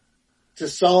me to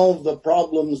solve the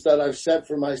problems that I've set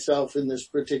for myself in this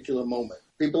particular moment?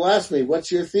 People ask me,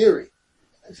 what's your theory?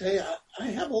 I say, I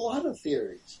have a lot of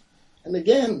theories. And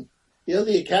again,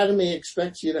 the academy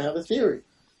expects you to have a theory.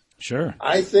 Sure.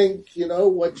 I think,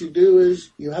 what you do is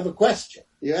you have a question.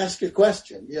 You ask a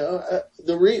question.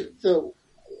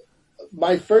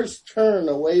 My first turn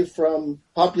away from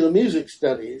popular music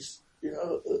studies,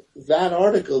 that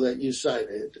article that you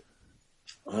cited,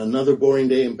 Another Boring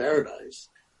Day in Paradise,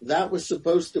 that was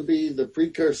supposed to be the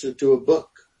precursor to a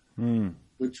book,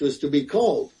 which was to be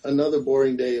called Another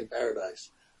Boring Day in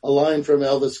Paradise. A line from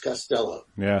Elvis Costello,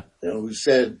 who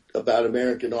said about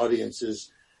American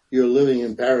audiences, you're living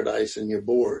in paradise and you're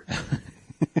bored.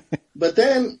 But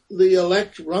then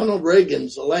Ronald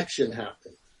Reagan's election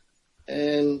happened,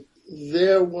 and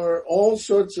there were all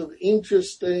sorts of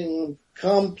interesting,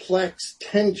 complex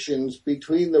tensions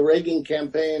between the Reagan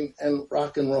campaign and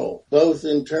rock and roll, both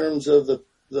in terms of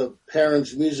the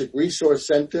Parents Music Resource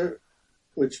Center,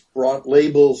 which brought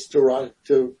labels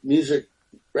to music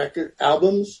record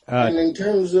albums, and in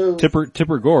terms of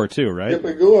Tipper Gore too, right?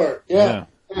 Tipper Gore, yeah.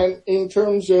 And in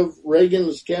terms of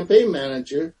Reagan's campaign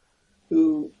manager,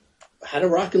 who had a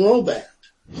rock and roll band,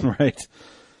 right?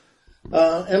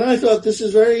 And I thought this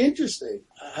is very interesting.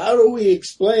 How do we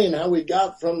explain how we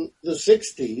got from the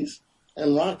 60s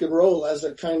and rock and roll as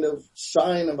a kind of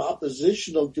sign of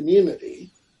oppositional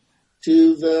community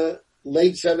to the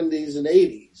late 70s and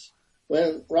 80s,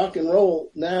 when rock and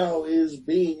roll now is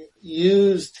being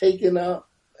used, taken up,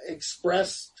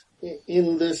 expressed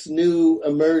in this new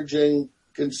emerging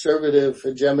conservative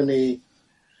hegemony?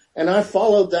 And I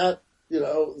followed that,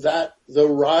 the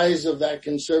rise of that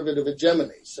conservative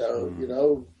hegemony. So,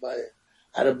 I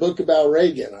had a book about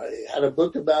Reagan. I had a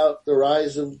book about the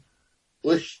rise of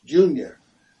Bush Jr.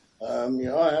 I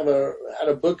had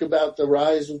a book about the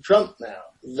rise of Trump now.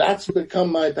 That's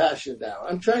become my passion now.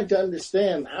 I'm trying to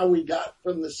understand how we got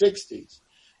from the 60s,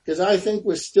 because I think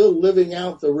we're still living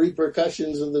out the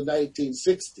repercussions of the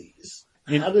 1960s.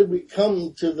 How did we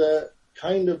come to the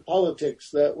kind of politics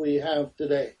that we have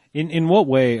today? In what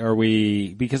way are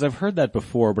we, because I've heard that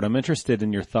before, but I'm interested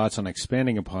in your thoughts on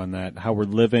expanding upon that, how we're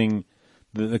living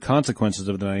the consequences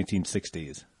of the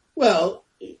 1960s. Well,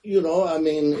 in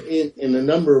a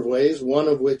number of ways, one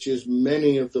of which is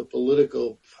many of the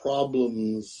political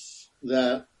problems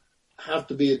that have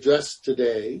to be addressed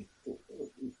today,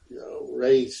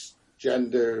 race,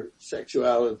 gender,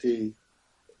 sexuality,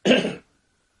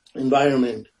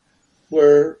 environment,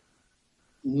 were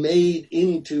made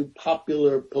into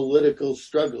popular political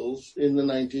struggles in the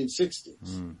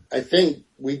 1960s. I think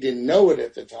we didn't know it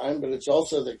at the time, but it's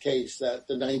also the case that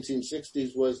the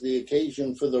 1960s was the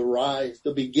occasion for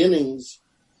the beginnings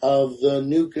of the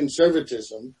new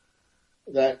conservatism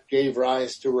that gave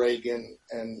rise to Reagan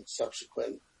and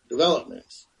subsequent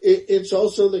developments. It's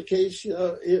also the case,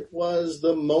 it was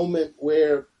the moment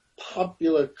where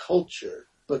popular culture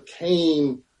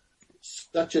became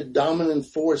such a dominant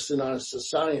force in our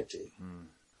society.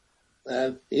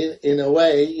 And in a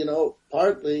way,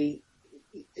 partly,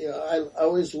 I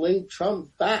always link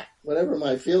Trump back, whatever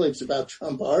my feelings about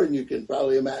Trump are, and you can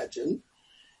probably imagine.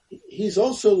 He's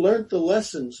also learned the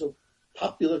lessons of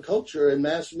popular culture and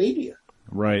mass media.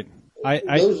 Right.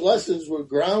 Those lessons were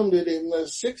grounded in the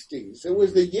 60s. It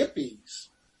was the yippies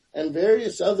and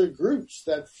various other groups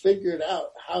that figured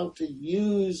out how to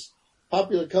use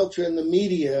popular culture and the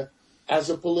media as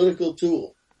a political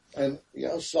tool. And,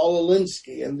 Saul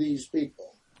Alinsky and these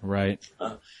people. Right.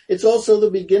 It's also the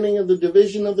beginning of the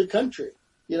division of the country.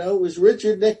 It was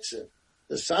Richard Nixon,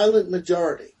 the silent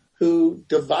majority, who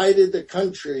divided the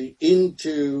country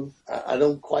into, I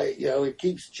don't quite, it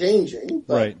keeps changing,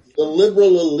 but right. The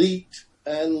liberal elite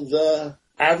and the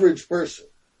average person,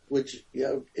 which,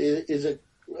 is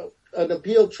an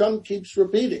appeal Trump keeps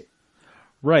repeating.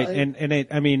 Right. And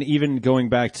even going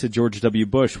back to George W.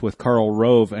 Bush with Karl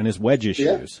Rove and his wedge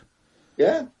issues.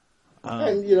 Yeah.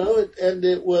 And, and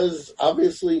it was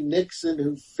obviously Nixon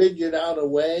who figured out a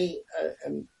way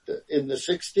in the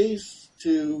 60s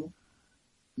to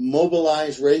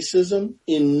mobilize racism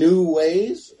in new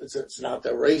ways. It's not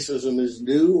that racism is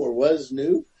new or was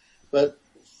new, but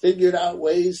figured out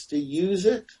ways to use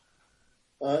it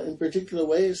in particular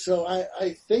ways. So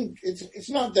I think it's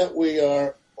not that we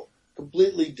are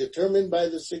completely determined by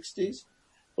the 60s,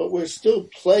 but we're still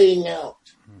playing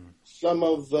out some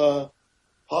of the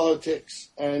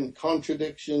politics and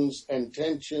contradictions and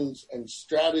tensions and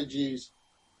strategies.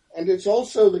 And it's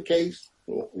also the case,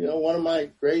 one of my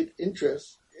great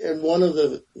interests, and one of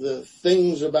the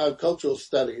things about cultural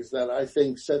studies that I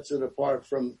think sets it apart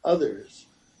from others,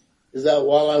 is that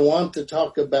while I want to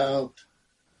talk about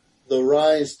the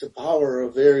rise to power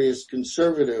of various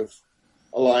conservative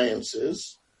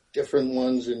alliances, different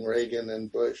ones in Reagan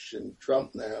and Bush and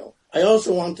Trump now, I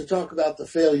also want to talk about the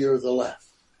failure of the left.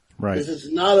 Right. Because it's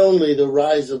not only the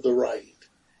rise of the right,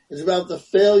 it's about the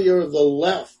failure of the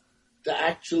left to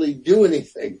actually do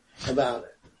anything about it.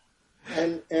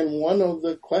 And one of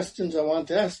the questions I want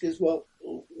to ask is, well,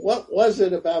 what was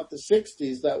it about the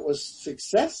 60s that was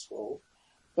successful,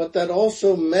 but that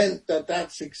also meant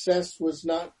that success was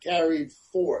not carried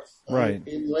forth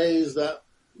in ways that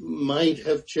might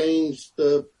have changed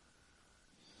the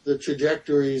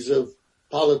trajectories of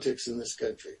politics in this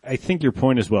country? I think your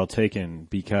point is well taken,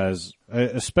 because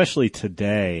especially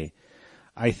today,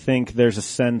 I think there's a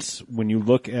sense when you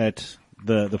look at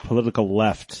the political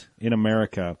left in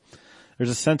America, there's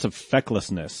a sense of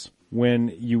fecklessness.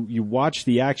 When you watch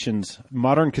the actions,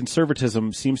 modern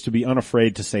conservatism seems to be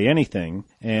unafraid to say anything,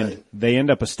 and they end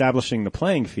up establishing the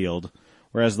playing field,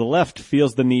 whereas the left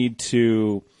feels the need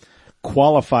to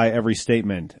qualify every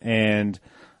statement, and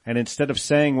instead of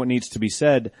saying what needs to be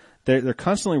said, they're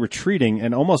constantly retreating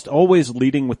and almost always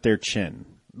leading with their chin,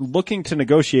 looking to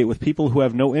negotiate with people who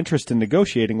have no interest in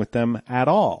negotiating with them at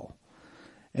all.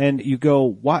 And you go,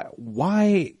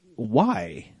 why?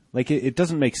 Like, it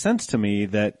doesn't make sense to me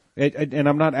that, and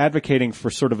I'm not advocating for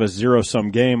sort of a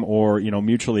zero-sum game or,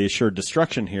 mutually assured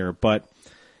destruction here, but,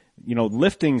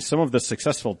 lifting some of the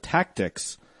successful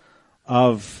tactics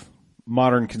of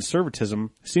modern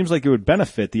conservatism seems like it would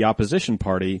benefit the opposition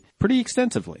party pretty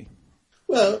extensively.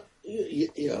 Well,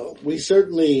 we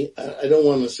certainly, I don't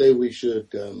want to say we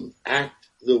should act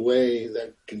the way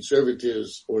that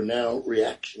conservatives are now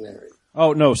reactionary.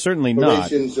 Oh, no, certainly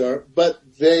not. But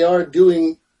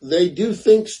they do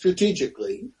think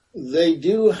strategically. They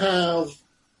do have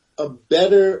a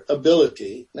better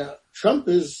ability. Now, Trump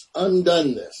has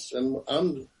undone this,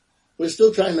 and we're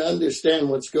still trying to understand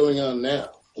what's going on now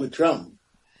with Trump.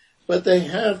 But they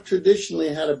have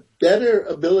traditionally had a better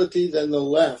ability than the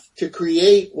left to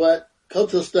create what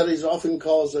cultural studies often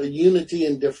calls a unity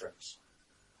in difference.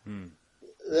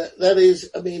 That is,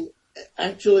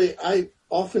 actually, I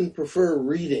often prefer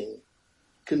reading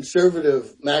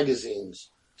conservative magazines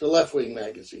to left-wing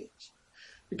magazines,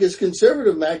 because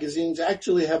conservative magazines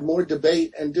actually have more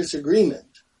debate and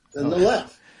disagreement than the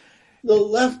left. The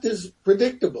left is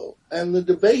predictable, and the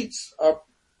debates are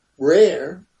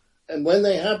rare, and when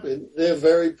they happen, they're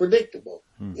very predictable.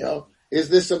 Is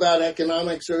this about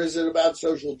economics or is it about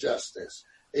social justice?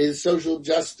 Is social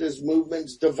justice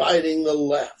movements dividing the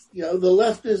left? The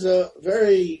left is a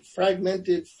very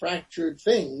fragmented, fractured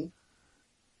thing,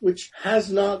 which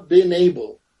has not been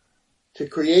able to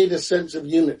create a sense of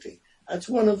unity. That's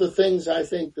one of the things I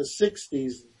think the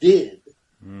 60s did,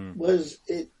 was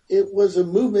it was a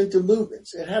movement of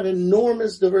movements. It had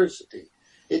enormous diversity.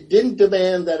 It didn't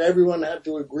demand that everyone had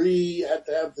to agree, had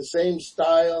to have the same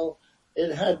style.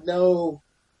 It had no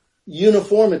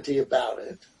uniformity about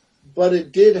it, but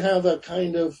it did have a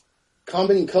kind of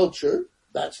common culture.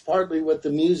 That's partly what the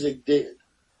music did.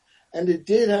 And it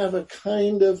did have a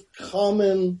kind of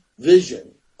common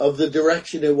vision of the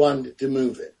direction it wanted to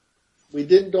move in. We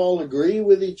didn't all agree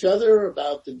with each other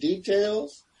about the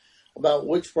details, about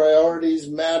which priorities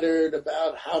mattered,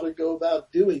 about how to go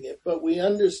about doing it, but we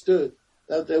understood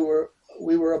that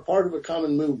we were a part of a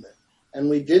common movement, and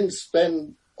we didn't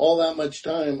spend all that much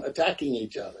time attacking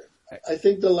each other. I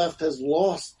think the left has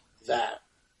lost that,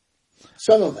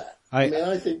 some of that.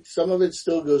 I think some of it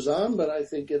still goes on, but I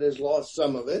think it has lost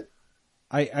some of it.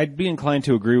 I'd be inclined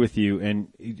to agree with you. And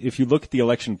if you look at the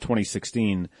election of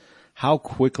 2016, how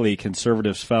quickly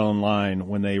conservatives fell in line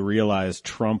when they realized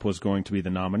Trump was going to be the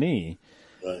nominee.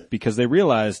 Right. Because they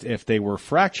realized if they were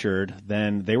fractured,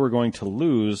 then they were going to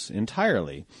lose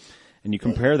entirely. And you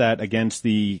compare that against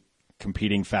the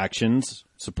competing factions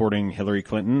supporting Hillary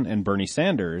Clinton and Bernie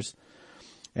Sanders.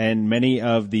 And many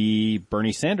of the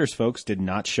Bernie Sanders folks did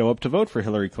not show up to vote for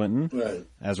Hillary Clinton. Right.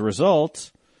 As a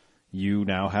result, you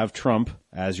now have Trump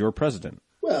as your president.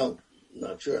 Well,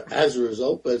 not sure as a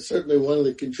result, but certainly one of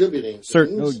the contributing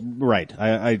things. Right.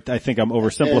 I think I'm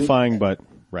oversimplifying, but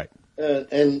right.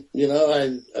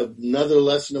 Another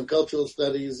lesson of cultural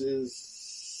studies is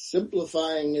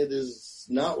simplifying it is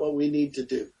not what we need to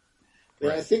do.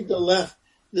 And I think the left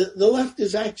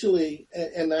is actually,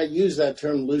 and I use that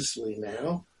term loosely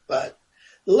now, but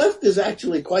the left is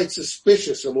actually quite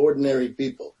suspicious of ordinary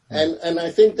people. And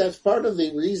I think that's part of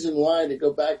the reason why, to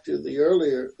go back to the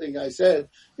earlier thing I said,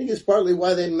 I think it's partly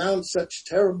why they mount such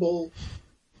terrible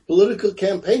political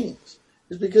campaigns,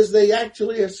 is because they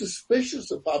actually are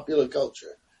suspicious of popular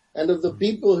culture and of the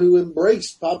people who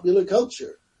embrace popular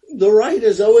culture. The right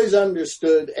has always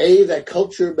understood, A, that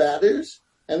culture matters,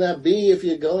 and that B, if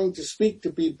you're going to speak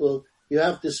to people, you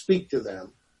have to speak to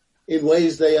them in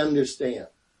ways they understand.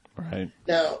 Right.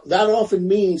 Now, that often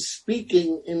means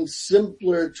speaking in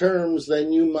simpler terms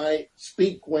than you might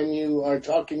speak when you are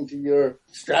talking to your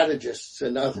strategists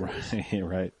and others.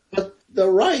 Right. But the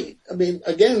right, I mean,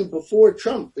 again, before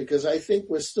Trump, because I think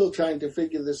we're still trying to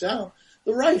figure this out,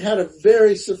 the right had a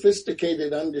very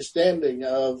sophisticated understanding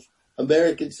of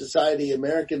American society,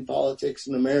 American politics,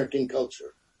 and American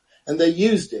culture. And they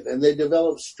used it, and they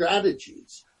developed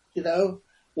strategies, you know.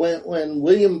 When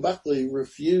William Buckley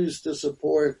refused to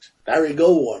support Barry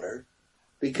Goldwater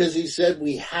because he said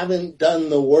we haven't done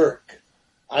the work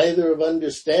either of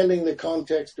understanding the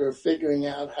context or figuring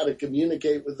out how to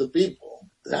communicate with the people,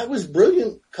 that was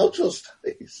brilliant cultural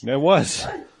studies. It was.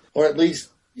 Right? Or at least,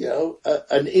 you know,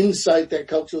 an insight that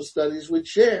cultural studies would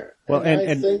share. Well,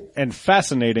 and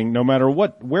fascinating no matter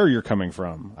where you're coming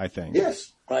from, I think.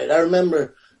 Yes, right. I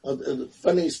remember a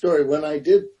funny story. When I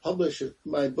did publish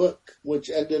my book, which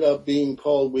ended up being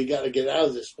called We Gotta Get Out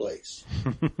of This Place,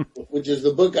 which is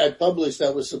the book I published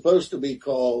that was supposed to be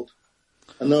called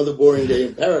Another Boring Day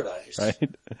in Paradise,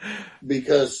 right?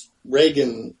 Because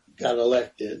Reagan got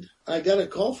elected. I got a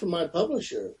call from my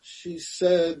publisher. She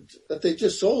said that they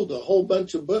just sold a whole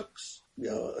bunch of books, you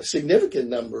know, a significant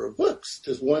number of books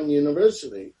to one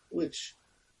university, which,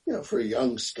 you know, for a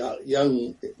young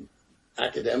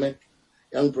academic,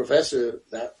 young professor,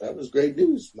 that was great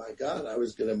news. My God, I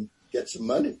was going to get some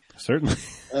money. Certainly.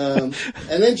 And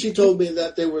then she told me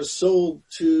that they were sold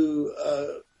to a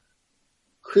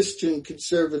Christian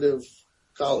conservative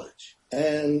college.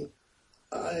 And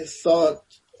I thought,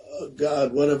 oh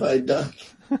God, what have I done?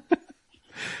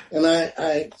 And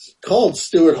I called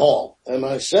Stuart Hall and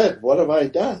I said, what have I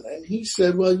done? And he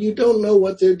said, well, you don't know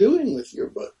what they're doing with your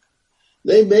book.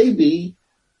 They may be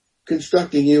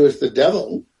constructing you as the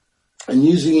devil and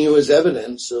using you as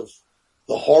evidence of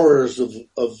the horrors of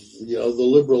you know, the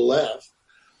liberal left.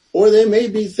 Or they may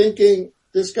be thinking,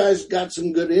 this guy's got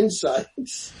some good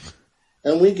insights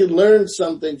and we can learn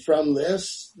something from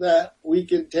this that we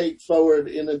can take forward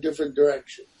in a different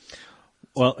direction.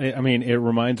 Well, I mean, it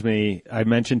reminds me, I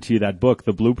mentioned to you that book,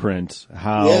 The Blueprint,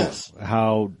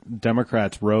 how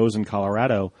Democrats rose in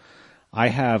Colorado. I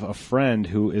have a friend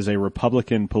who is a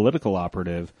Republican political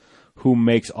operative who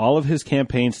makes all of his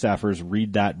campaign staffers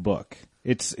read that book.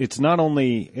 It's not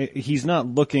only, he's not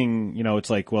looking, you know, it's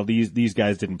like, well, these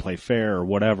guys didn't play fair or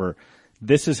whatever.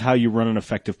 This is how you run an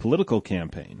effective political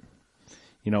campaign.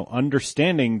 You know,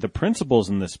 understanding the principles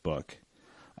in this book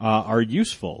are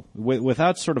useful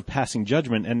without sort of passing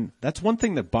judgment. And that's one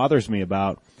thing that bothers me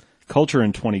about culture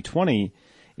in 2020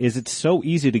 is it's so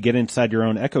easy to get inside your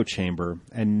own echo chamber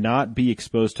and not be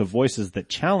exposed to voices that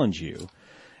challenge you.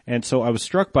 And so I was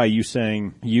struck by you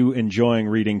saying you enjoying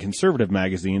reading conservative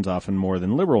magazines often more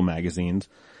than liberal magazines.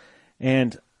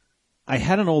 And I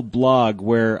had an old blog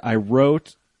where I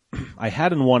wrote, I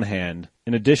had in one hand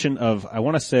an edition of, I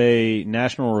want to say,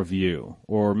 National Review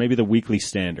or maybe the Weekly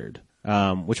Standard.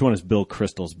 Which one is Bill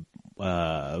Kristol's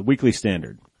Weekly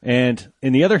Standard? And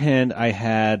in the other hand, I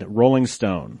had Rolling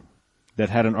Stone that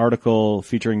had an article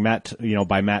featuring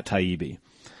by Matt Taibbi.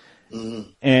 Mm-hmm.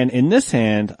 And in this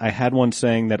hand, I had one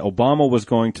saying that Obama was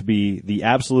going to be the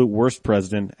absolute worst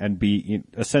president and be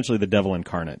essentially the devil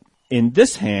incarnate. In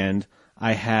this hand,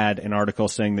 I had an article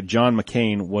saying that John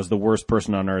McCain was the worst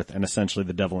person on earth and essentially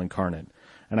the devil incarnate.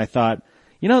 And I thought,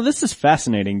 you know, this is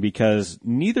fascinating because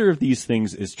neither of these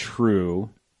things is true,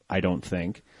 I don't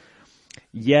think.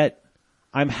 Yet,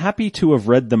 I'm happy to have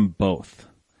read them both.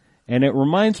 And it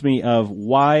reminds me of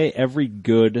why every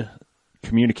good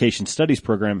communication studies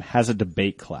program has a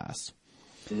debate class.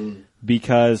 Mm.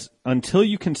 Because until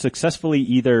you can successfully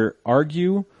either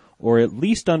argue or at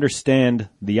least understand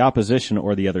the opposition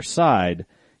or the other side,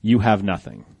 you have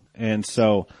nothing. And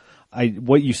so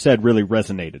what you said really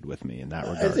resonated with me in that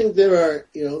regard. I think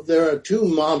there are two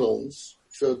models,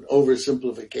 so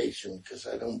oversimplification, because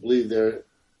I don't believe they're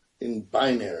in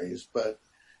binaries, but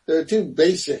there are two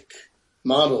basic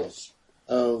models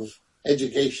of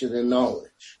education and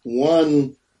knowledge.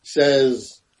 One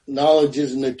says knowledge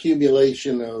is an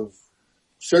accumulation of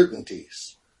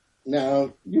certainties.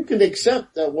 Now, you can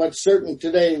accept that what's certain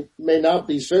today may not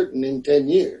be certain in 10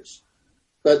 years.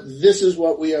 But this is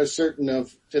what we are certain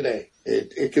of today.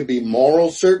 It could be moral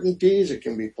certainties. It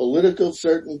can be political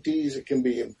certainties. It can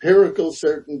be empirical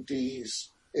certainties.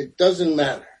 It doesn't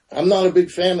matter. I'm not a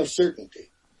big fan of certainty.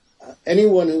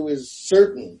 Anyone who is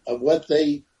certain of what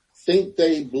they think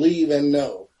they believe and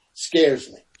know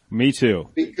scares me. Me too.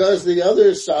 Because the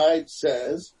other side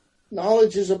says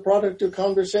knowledge is a product of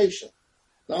conversation.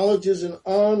 Knowledge is an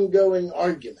ongoing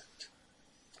argument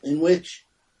in which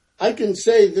I can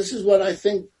say this is what I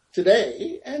think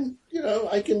today, and,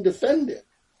 I can defend it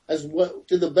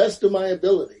to the best of my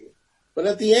ability. But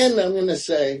at the end, I'm going to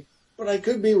say, but I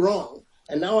could be wrong.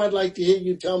 And now I'd like to hear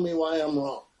you tell me why I'm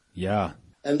wrong. Yeah.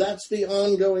 And that's the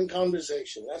ongoing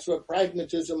conversation. That's what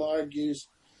pragmatism argues.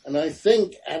 And I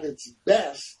think at its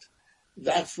best,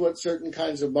 that's what certain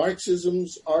kinds of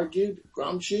Marxisms argued,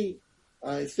 Gramsci.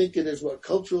 I think it is what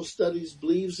cultural studies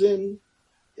believes in.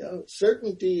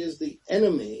 Certainty is the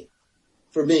enemy,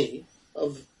 for me,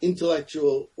 of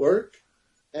intellectual work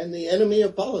and the enemy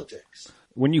of politics.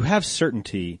 When you have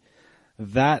certainty,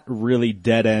 that really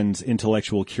dead ends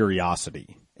intellectual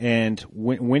curiosity. And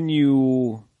when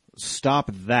you stop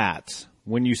that,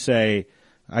 when you say,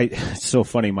 it's so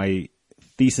funny, my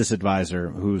thesis advisor,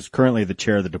 who's currently the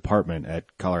chair of the department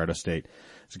at Colorado State,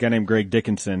 is a guy named Greg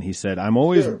Dickinson. He said, I'm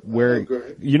always wearing,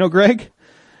 you know Greg?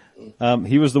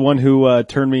 He was the one who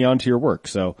turned me on to your work.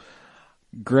 So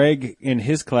Greg in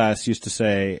his class used to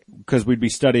say, because we'd be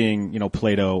studying,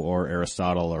 Plato or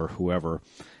Aristotle or whoever.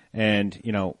 And,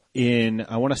 in,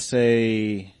 I want to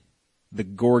say the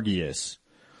Gorgias,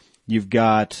 you've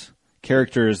got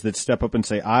characters that step up and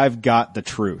say, I've got the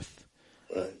truth.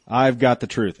 Right. I've got the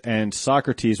truth. And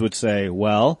Socrates would say,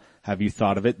 well, have you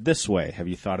thought of it this way? Have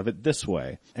you thought of it this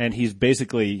way? And he's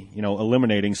basically,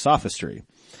 eliminating sophistry.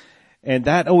 And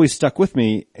that always stuck with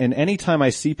me. And anytime I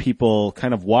see people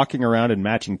kind of walking around in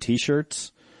matching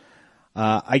t-shirts,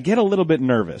 I get a little bit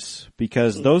nervous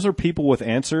because those are people with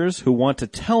answers who want to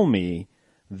tell me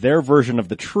their version of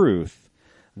the truth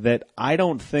that I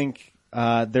don't think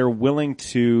they're willing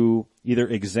to either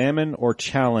examine or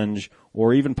challenge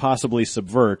or even possibly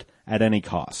subvert at any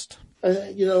cost.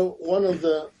 One of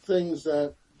the things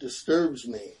that disturbs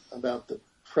me about the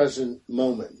present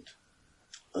moment,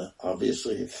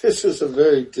 obviously, this is a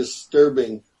very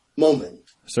disturbing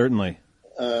moment. Certainly.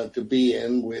 To be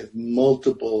in with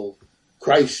multiple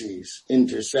crises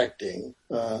intersecting,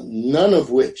 none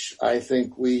of which I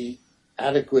think we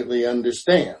adequately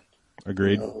understand.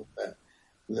 Agreed.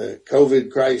 The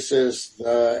COVID crisis,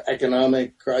 the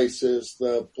economic crisis,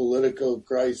 the political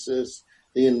crisis,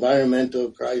 the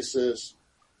environmental crisis,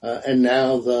 and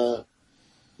now the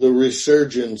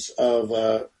resurgence of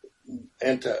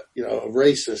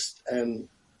racist and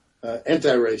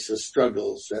anti-racist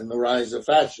struggles and the rise of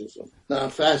fascism.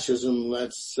 Not fascism,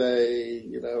 let's say,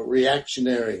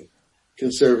 reactionary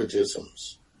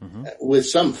conservatisms with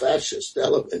some fascist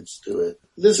elements to it.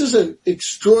 This is an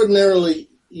extraordinarily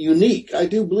unique, I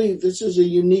do believe this is a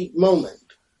unique moment,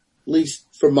 at least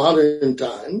for modern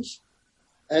times,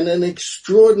 and an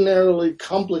extraordinarily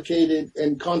complicated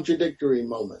and contradictory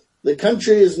moment. The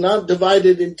country is not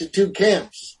divided into two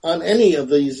camps on any of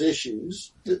these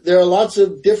issues. There are lots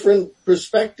of different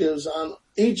perspectives on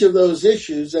each of those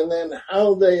issues, and then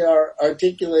how they are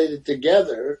articulated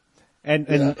together.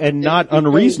 And not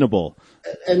unreasonable.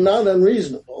 And not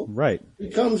unreasonable. Right.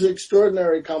 Becomes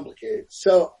extraordinarily complicated.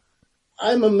 So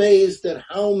I'm amazed at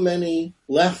how many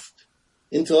left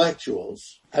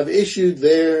intellectuals have issued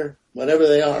their, whatever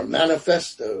they are,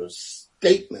 manifestos,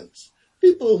 statements.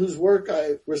 People whose work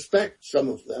I respect, some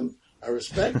of them I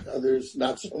respect, others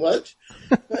not so much.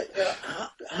 But,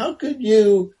 how could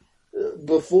you,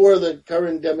 before the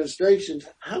current demonstrations,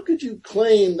 how could you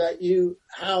claim that you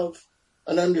have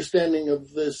an understanding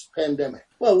of this pandemic?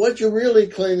 Well, what you're really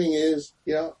claiming is,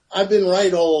 I've been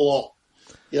right all along.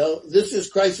 This is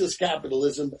crisis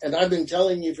capitalism, and I've been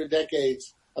telling you for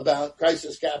decades about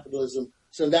crisis capitalism,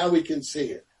 so now we can see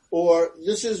it. Or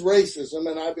this is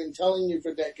racism, and I've been telling you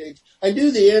for decades. I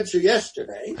knew the answer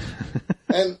yesterday,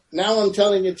 and now I'm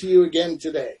telling it to you again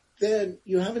today. Then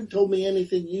you haven't told me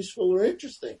anything useful or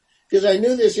interesting, because I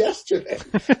knew this yesterday.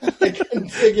 I couldn't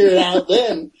figure it out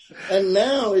then, and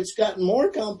now it's gotten more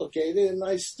complicated, and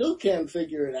I still can't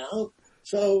figure it out.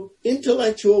 So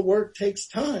intellectual work takes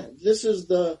time. This is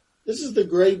the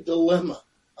great dilemma,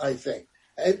 I think.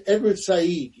 Edward Said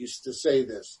used to say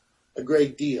this a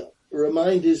great deal.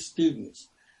 Remind his students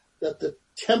that the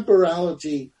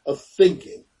temporality of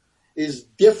thinking is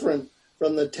different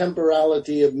from the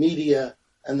temporality of media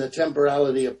and the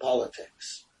temporality of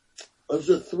politics. Those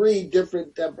are three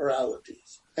different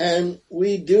temporalities. And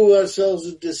we do ourselves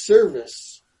a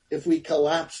disservice if we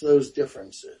collapse those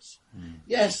differences.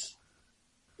 Yes,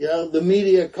 the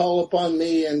media call upon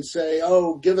me and say,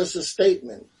 oh, give us a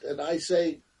statement. And I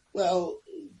say, well,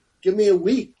 give me a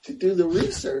week to do the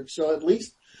research. So at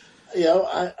least,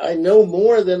 I know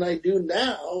more than I do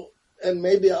now, and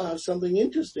maybe I'll have something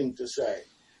interesting to say.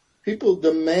 People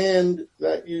demand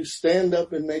that you stand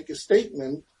up and make a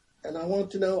statement, and I want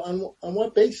to know on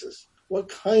what basis, what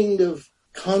kind of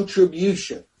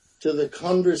contribution to the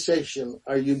conversation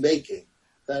are you making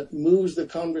that moves the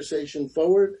conversation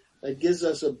forward, that gives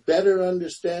us a better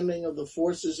understanding of the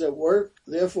forces at work,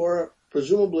 therefore,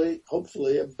 presumably,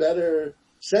 hopefully, a better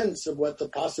sense of what the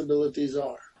possibilities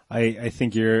are. I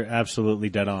think you're absolutely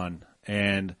dead on.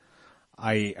 And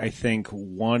I think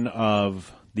one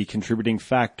of the contributing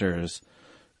factors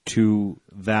to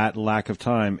that lack of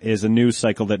time is a news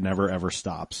cycle that never ever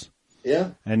stops.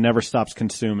 Yeah. And never stops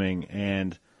consuming.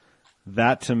 And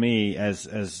that to me, as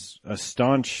a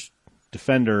staunch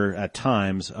defender at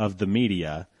times of the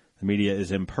media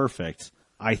is imperfect.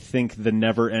 I think the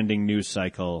never ending news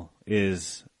cycle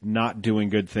is not doing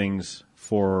good things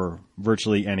for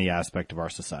virtually any aspect of our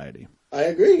society. I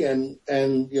agree. And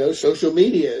social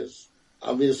media is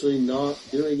obviously not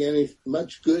doing any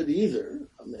much good either.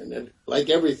 I mean, like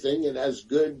everything, it has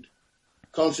good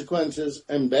consequences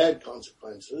and bad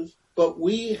consequences. But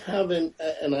we haven't,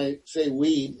 and I say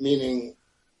we, meaning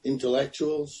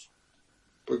intellectuals,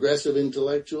 progressive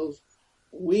intellectuals,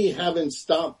 we haven't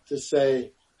stopped to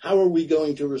say, how are we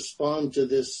going to respond to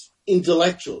this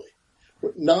intellectually?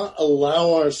 Not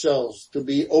allow ourselves to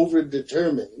be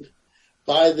overdetermined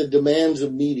by the demands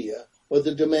of media or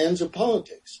the demands of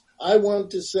politics. I want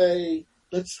to say,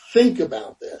 let's think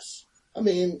about this. I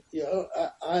mean,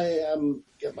 I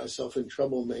get myself in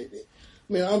trouble maybe.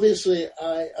 I mean, obviously,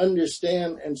 I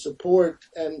understand and support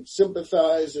and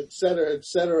sympathize, et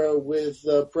cetera, with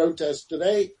protests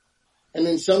today. And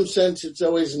in some sense, it's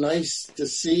always nice to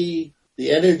see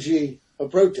the energy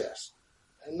of protest.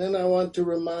 And then I want to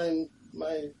remind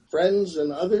my friends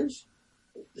and others,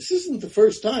 this isn't the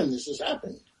first time this has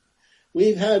happened.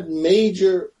 We've had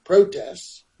major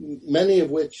protests, many of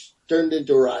which turned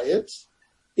into riots,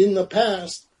 in the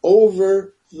past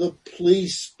over the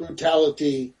police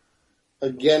brutality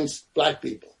against black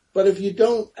people. But if you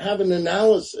don't have an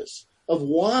analysis of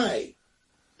why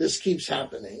this keeps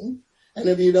happening, and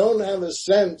if you don't have a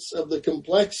sense of the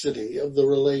complexity of the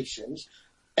relations,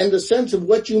 and a sense of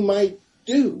what you might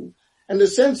do, and a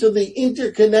sense of the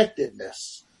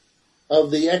interconnectedness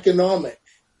of the economic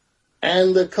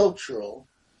and the cultural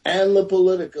and the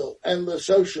political and the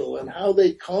social and how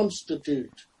they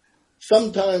constitute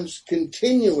sometimes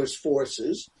continuous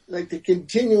forces, like the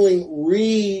continuing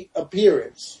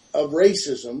reappearance of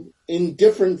racism in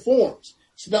different forms.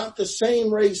 It's not the same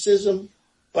racism,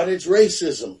 but it's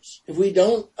racisms. If we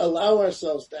don't allow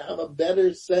ourselves to have a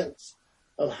better sense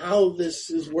of how this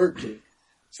is working,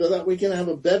 so that we can have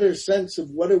a better sense of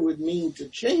what it would mean to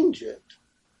change it,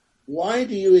 why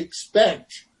do you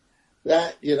expect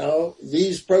that,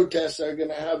 these protests are going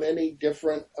to have any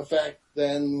different effect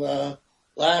than the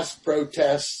last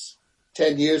protests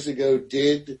 10 years ago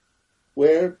did,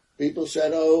 where people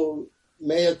said, oh,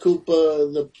 mea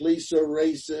culpa, the police are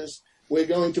racist. We're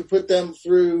going to put them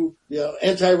through,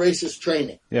 anti-racist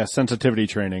training. Yeah, sensitivity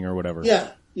training or whatever.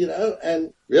 Yeah,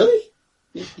 and really?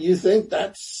 You think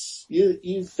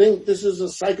you think this is a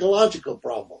psychological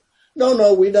problem?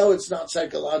 No, we know it's not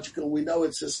psychological. We know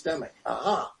it's systemic.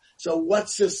 Aha. So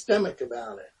what's systemic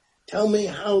about it? Tell me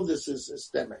how this is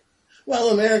systemic. Well,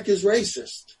 America's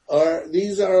racist, or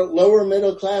these are lower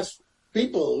middle class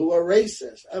people who are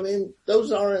racist. I mean,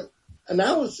 those aren't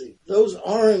analyses. Those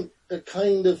aren't the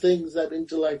kind of things that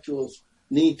intellectuals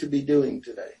need to be doing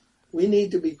today. We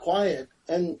need to be quiet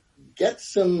and get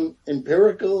some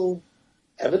empirical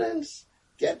evidence,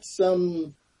 get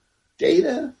some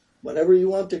data, whatever you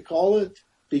want to call it,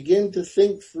 begin to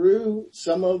think through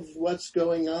some of what's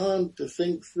going on, to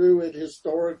think through it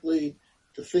historically,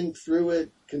 to think through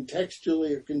it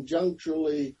contextually or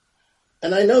conjuncturally.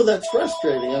 And I know that's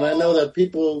frustrating, and I know that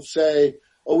people say,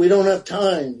 oh, we don't have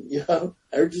time.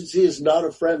 Urgency is not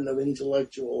a friend of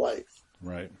intellectual life.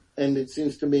 Right. And it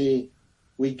seems to me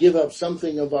we give up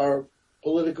something of our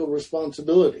political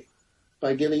responsibility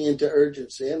by giving into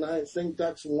urgency. And I think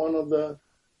that's one of the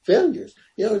failures.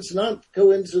 It's not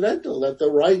coincidental that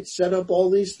the right set up all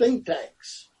these think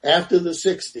tanks after the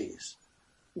 60s,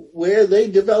 where they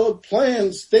developed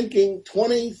plans thinking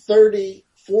 20, 30,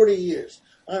 40 years.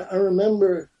 I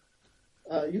remember,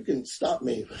 you can stop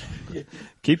me.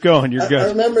 Keep going, you're good. I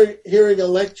remember hearing a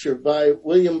lecture by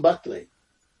William Buckley,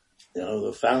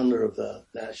 the founder of the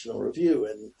National Review,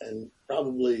 and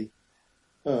probably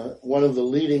one of the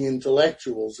leading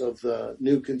intellectuals of the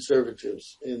new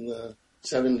conservatives in the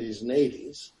 70s and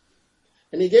 80s.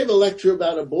 And he gave a lecture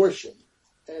about abortion.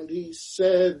 And he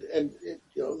said,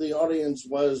 the audience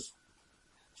was,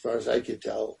 as far as I could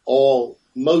tell, all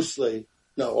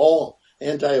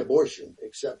anti-abortion,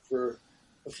 except for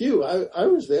a few. I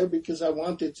was there because I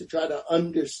wanted to try to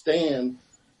understand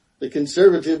the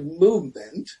conservative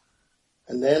movement.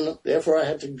 And then, therefore, I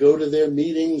had to go to their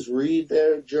meetings, read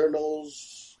their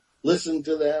journals, listen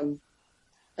to them.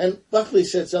 And Buckley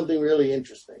said something really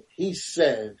interesting. He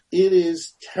said, it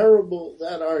is terrible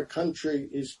that our country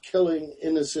is killing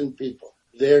innocent people,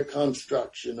 their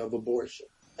construction of abortion.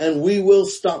 And we will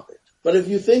stop it. But if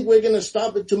you think we're going to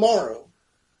stop it tomorrow,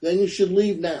 then you should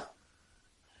leave now.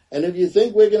 And if you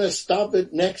think we're going to stop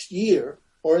it next year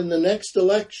or in the next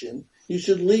election, you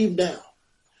should leave now.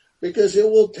 Because it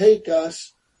will take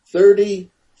us 30,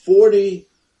 40,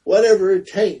 whatever it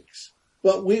takes.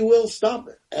 But we will stop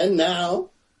it. And now,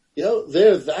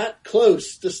 they're that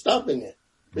close to stopping it.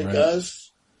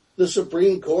 Because the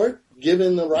Supreme Court,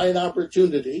 given the right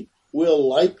opportunity, will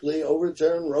likely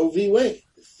overturn Roe v. Wade.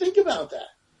 Think about that.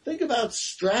 Think about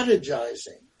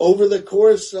strategizing over the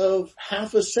course of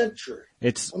half a century.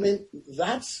 As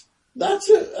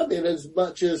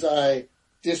much as I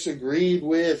disagreed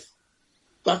with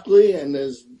Buckley and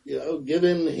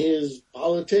given his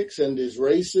politics and his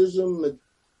racism and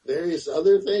various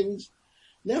other things,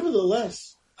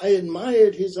 nevertheless, I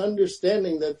admired his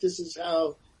understanding that this is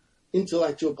how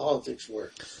intellectual politics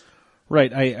works.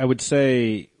 Right. I would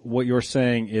say what you're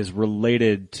saying is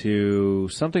related to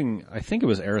something, I think it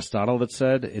was Aristotle that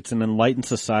said, it's an enlightened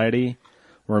society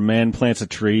where a man plants a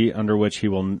tree under which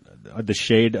the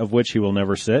shade of which he will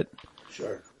never sit.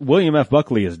 Sure. William F.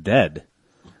 Buckley is dead.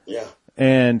 Yeah.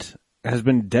 And has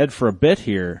been dead for a bit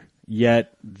here,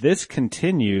 yet this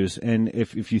continues. And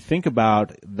if you think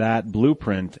about that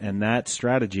blueprint and that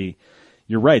strategy,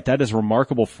 you're right. That is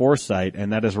remarkable foresight,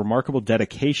 and that is remarkable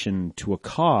dedication to a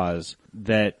cause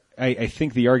that I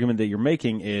think the argument that you're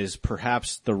making is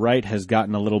perhaps the right has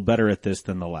gotten a little better at this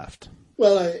than the left.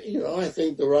 Well, I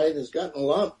think the right has gotten a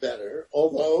lot better,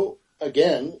 although,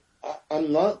 again,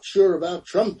 I'm not sure about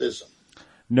Trumpism.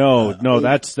 No,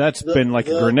 that's been like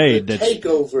a grenade. The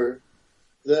takeover.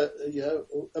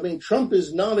 Trump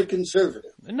is not a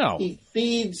conservative. No. He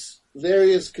feeds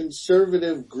various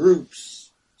conservative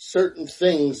groups certain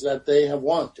things that they have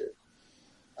wanted.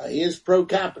 He is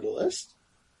pro-capitalist,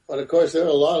 but of course there are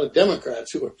a lot of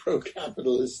Democrats who are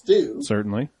pro-capitalist too.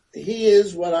 Certainly. He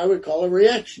is what I would call a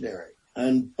reactionary.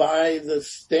 And by the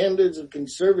standards of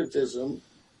conservatism,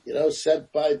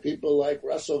 set by people like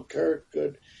Russell Kirk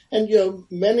and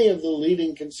many of the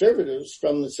leading conservatives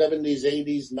from the 70s,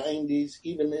 80s, 90s,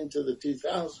 even into the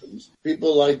 2000s,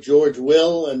 people like George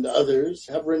Will and others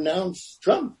have renounced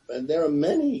Trump. And there are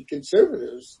many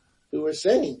conservatives who are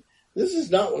saying, this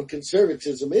is not what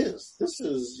conservatism is. This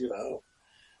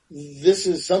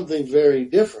is something very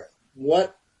different.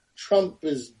 What Trump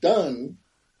has done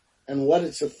and what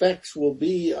its effects will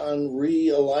be on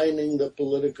realigning the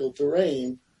political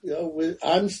terrain,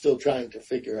 I'm still trying to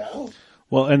figure out.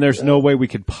 Well, and there's no way we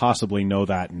could possibly know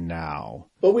that now.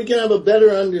 But we can have a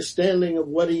better understanding of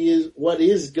what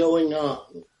is going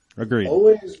on. Agreed.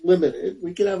 Always limited.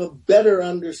 We can have a better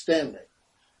understanding.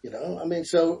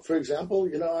 So for example,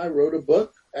 I wrote a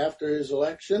book after his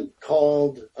election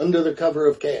called Under the Cover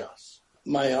of Chaos.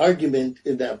 My argument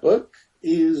in that book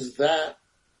is that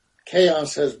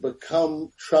chaos has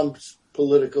become Trump's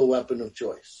political weapon of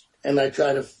choice. And I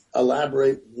try to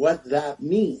elaborate what that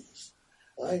means,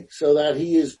 right? So that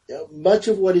he is, much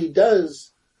of what he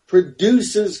does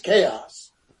produces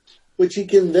chaos, which he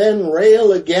can then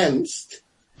rail against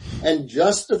and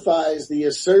justifies the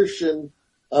assertion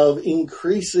of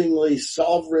increasingly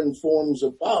sovereign forms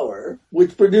of power,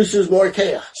 which produces more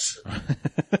chaos.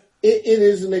 It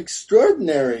is an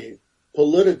extraordinary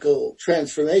political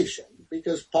transformation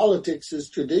because politics is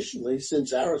traditionally,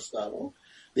 since Aristotle,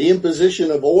 the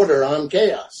imposition of order on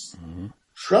chaos. Mm-hmm.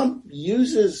 Trump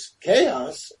uses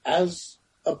chaos as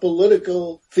a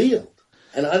political field.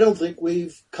 And I don't think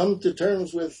we've come to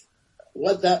terms with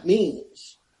what that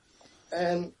means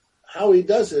and how he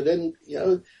does it. And,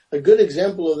 a good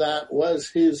example of that was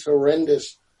his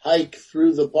horrendous hike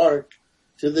through the park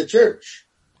to the church.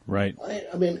 Right.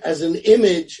 As an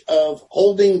image of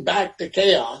holding back the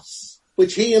chaos,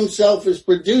 which he himself is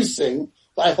producing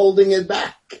by holding it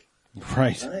back.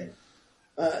 Right.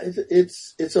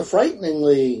 It's a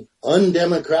frighteningly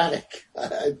undemocratic,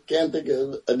 I can't think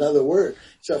of another word.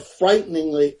 It's a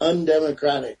frighteningly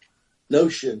undemocratic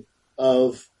notion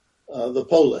of the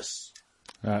polis.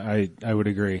 I would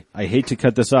agree. I hate to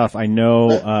cut this off. I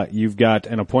know you've got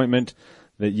an appointment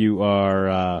that you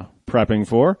are prepping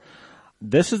for.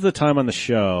 This is the time on the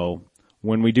show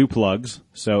when we do plugs.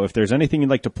 So if there's anything you'd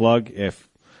like to plug, if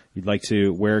you'd like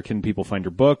to, where can people find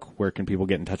your book? Where can people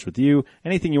get in touch with you?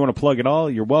 Anything you want to plug at all,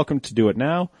 you're welcome to do it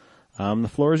now. The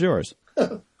floor is yours.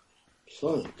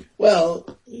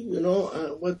 Well,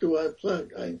 what do I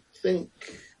plug? I think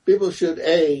people should,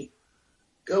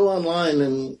 go online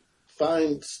and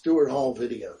find Stuart Hall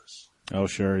videos. Oh,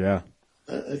 sure, yeah.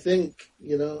 I think,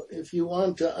 if you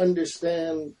want to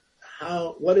understand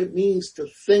what it means to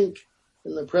think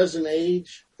in the present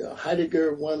age,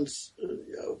 Heidegger once,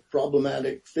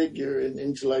 problematic figure in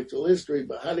intellectual history,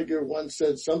 but Heidegger once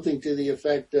said something to the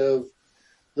effect of,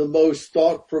 the most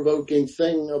thought-provoking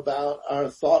thing about our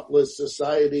thoughtless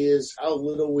society is how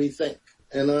little we think.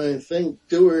 And I think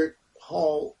Stuart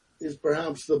Hall is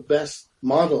perhaps the best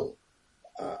model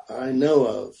I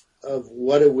know of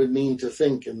what it would mean to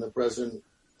think in the present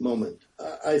moment.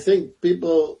 I think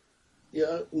people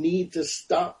need to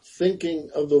stop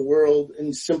thinking of the world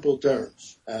in simple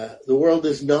terms. The world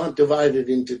is not divided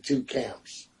into two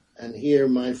camps. And here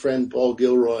my friend Paul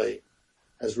Gilroy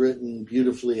has written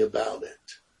beautifully about it.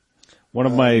 One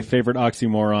of my favorite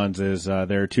oxymorons is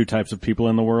there are two types of people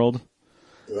in the world.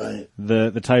 Right.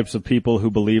 The types of people who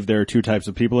believe there are two types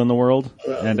of people in the world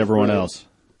and everyone else.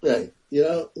 Right.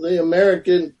 The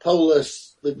American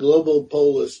polis, the global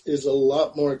polis, is a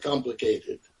lot more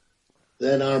complicated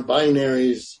than our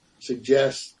binaries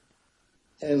suggest.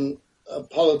 And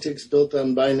politics built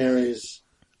on binaries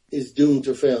is doomed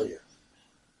to failure.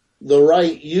 The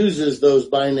right uses those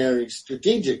binaries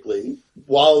strategically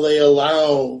while they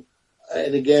allow,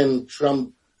 and again,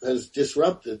 Trump has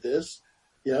disrupted this,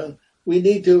 we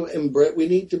need to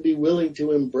be willing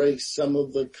to embrace some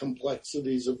of the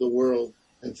complexities of the world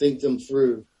and think them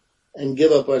through and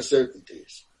give up our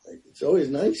certainties. It's always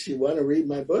nice. You want to read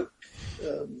my book?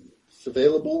 It's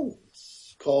available.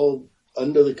 It's called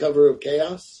Under the Cover of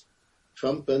Chaos,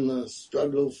 Trump and the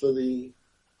Struggle for the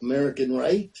American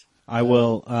Right. I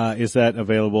will. Is that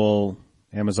available?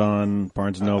 Amazon,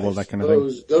 Barnes & Noble, that kind of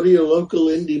thing? Go to your local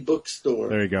indie bookstore.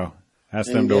 There you go. Ask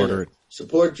them to order it.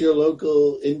 Support your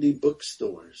local indie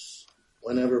bookstores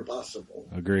whenever possible.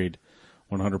 Agreed.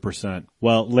 100%.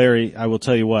 Well, Larry, I will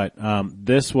tell you what,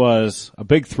 this was a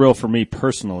big thrill for me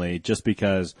personally, just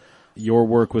because your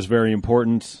work was very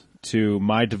important to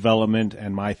my development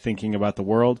and my thinking about the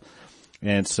world.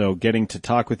 And so getting to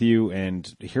talk with you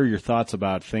and hear your thoughts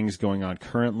about things going on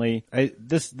currently,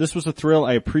 this was a thrill.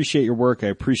 I appreciate your work. I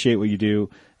appreciate what you do.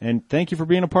 And thank you for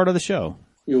being a part of the show.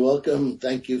 You're welcome.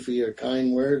 Thank you for your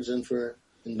kind words and for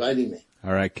inviting me.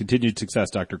 All right. Continued success,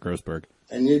 Dr. Grossberg.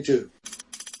 And you too.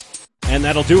 And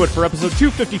that'll do it for episode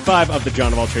 255 of the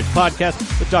John of All Trades podcast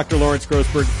with Dr. Lawrence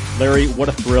Grossberg. Larry, what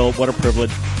a thrill, what a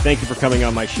privilege. Thank you for coming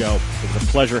on my show. It was a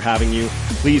pleasure having you.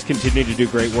 Please continue to do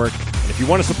great work. And if you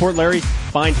want to support Larry,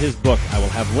 find his book. I will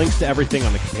have links to everything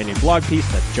on the companion blog piece.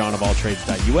 That's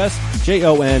johnofalltrades.us,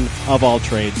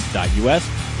 jonofalltrades.us.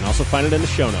 You can also find it in the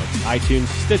show notes, iTunes,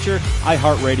 Stitcher,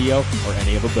 iHeartRadio, or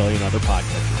any of a billion other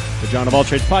podcatchers. The John of All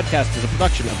Trades podcast is a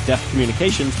production of Deft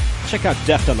Communications. Check out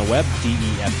Deft on the web,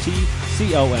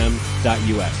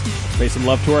 DEFTCOM.us. Let's pay some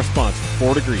love to our sponsor,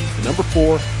 4 Degrees, the number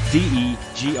 4,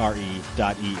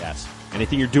 DEGRE.ES.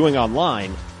 Anything you're doing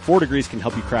online, 4 Degrees can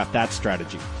help you craft that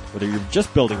strategy. Whether you're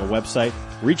just building a website,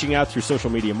 reaching out through social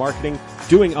media marketing,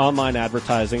 doing online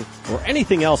advertising, or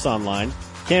anything else online,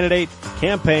 candidate,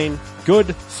 campaign,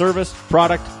 good, service,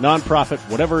 product, nonprofit,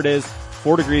 whatever it is,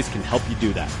 4 Degrees can help you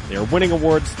do that. They are winning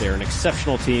awards. They are an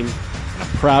exceptional team, and I'm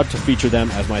proud to feature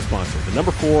them as my sponsor. The number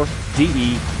 4,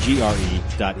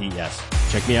 DEGRE.ES.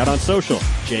 Check me out on social.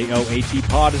 JOAT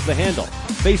Pod is the handle.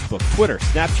 Facebook, Twitter,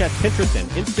 Snapchat, Pinterest, and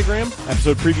Instagram.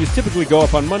 Episode previews typically go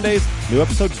up on Mondays. New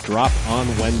episodes drop on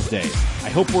Wednesdays. I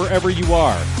hope wherever you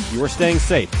are staying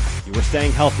safe, you are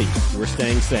staying healthy, you are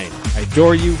staying sane. I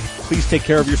adore you. Please take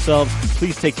care of yourselves.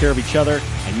 Please take care of each other.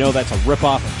 I know that's a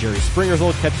ripoff of Jerry Springer's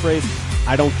old catchphrase.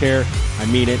 I don't care. I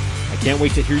mean it. I can't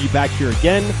wait to hear you back here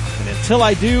again. And until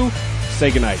I do,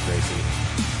 say goodnight, Gracie.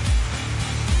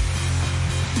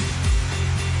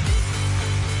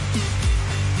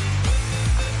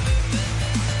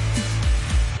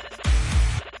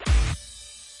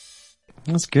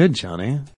 That's good, Johnny.